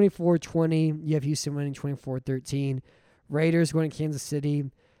 24-20. You have Houston winning 24-13. Raiders going to Kansas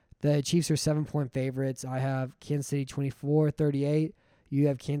City. The Chiefs are 7-point favorites. I have Kansas City 24-38. You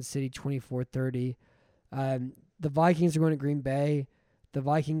have Kansas City 24-30. The Vikings are going to Green Bay. The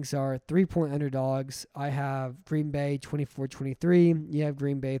Vikings are 3-point underdogs. I have Green Bay 24-23. You have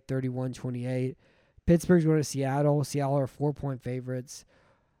Green Bay 31-28. Pittsburgh's going to Seattle. Seattle are 4-point favorites.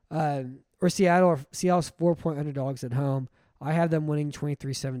 Seattle's 4-point underdogs at home. I have them winning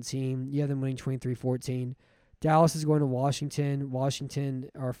 23-17. You have them winning 23-14. Dallas is going to Washington. Washington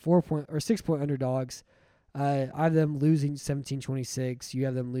are 6-point underdogs. I have them losing 17-26. You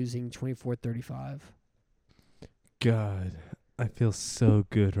have them losing 24-35. God, I feel so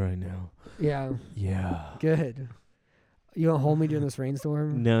good right now. Yeah. Yeah. Good. You want to hold me during this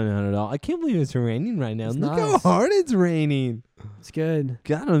rainstorm? No, not at all. I can't believe it's raining right now. It's Look nice. how hard it's raining. It's good.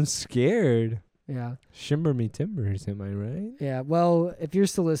 God, I'm scared. Yeah. Shimmer me timbers, am I right? Yeah. Well, if you're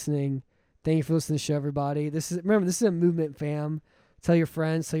still listening, Thank you for listening to the show, everybody. This is a movement, fam. Tell your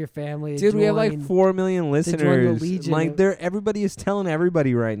friends, tell your family. Dude, we have like 4 million listeners. Like, everybody is telling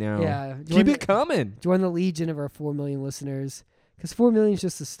everybody right now. Yeah. Keep it coming. Join the legion of our 4 million listeners. Because 4 million is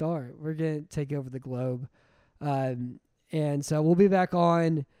just the start. We're going to take over the globe. And so we'll be back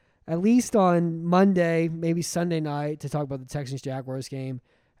on at least on Monday, maybe Sunday night, to talk about the Texans-Jaguars game.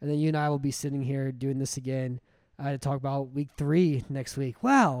 And then you and I will be sitting here doing this again to talk about week 3 next week.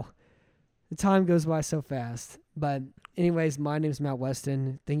 Wow. The time goes by so fast. But anyways, my name is Matt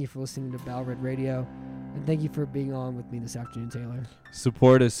Weston. Thank you for listening to Battle Red Radio. And thank you for being on with me this afternoon, Taylor.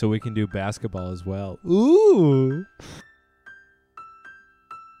 Support us so we can do basketball as well. Ooh.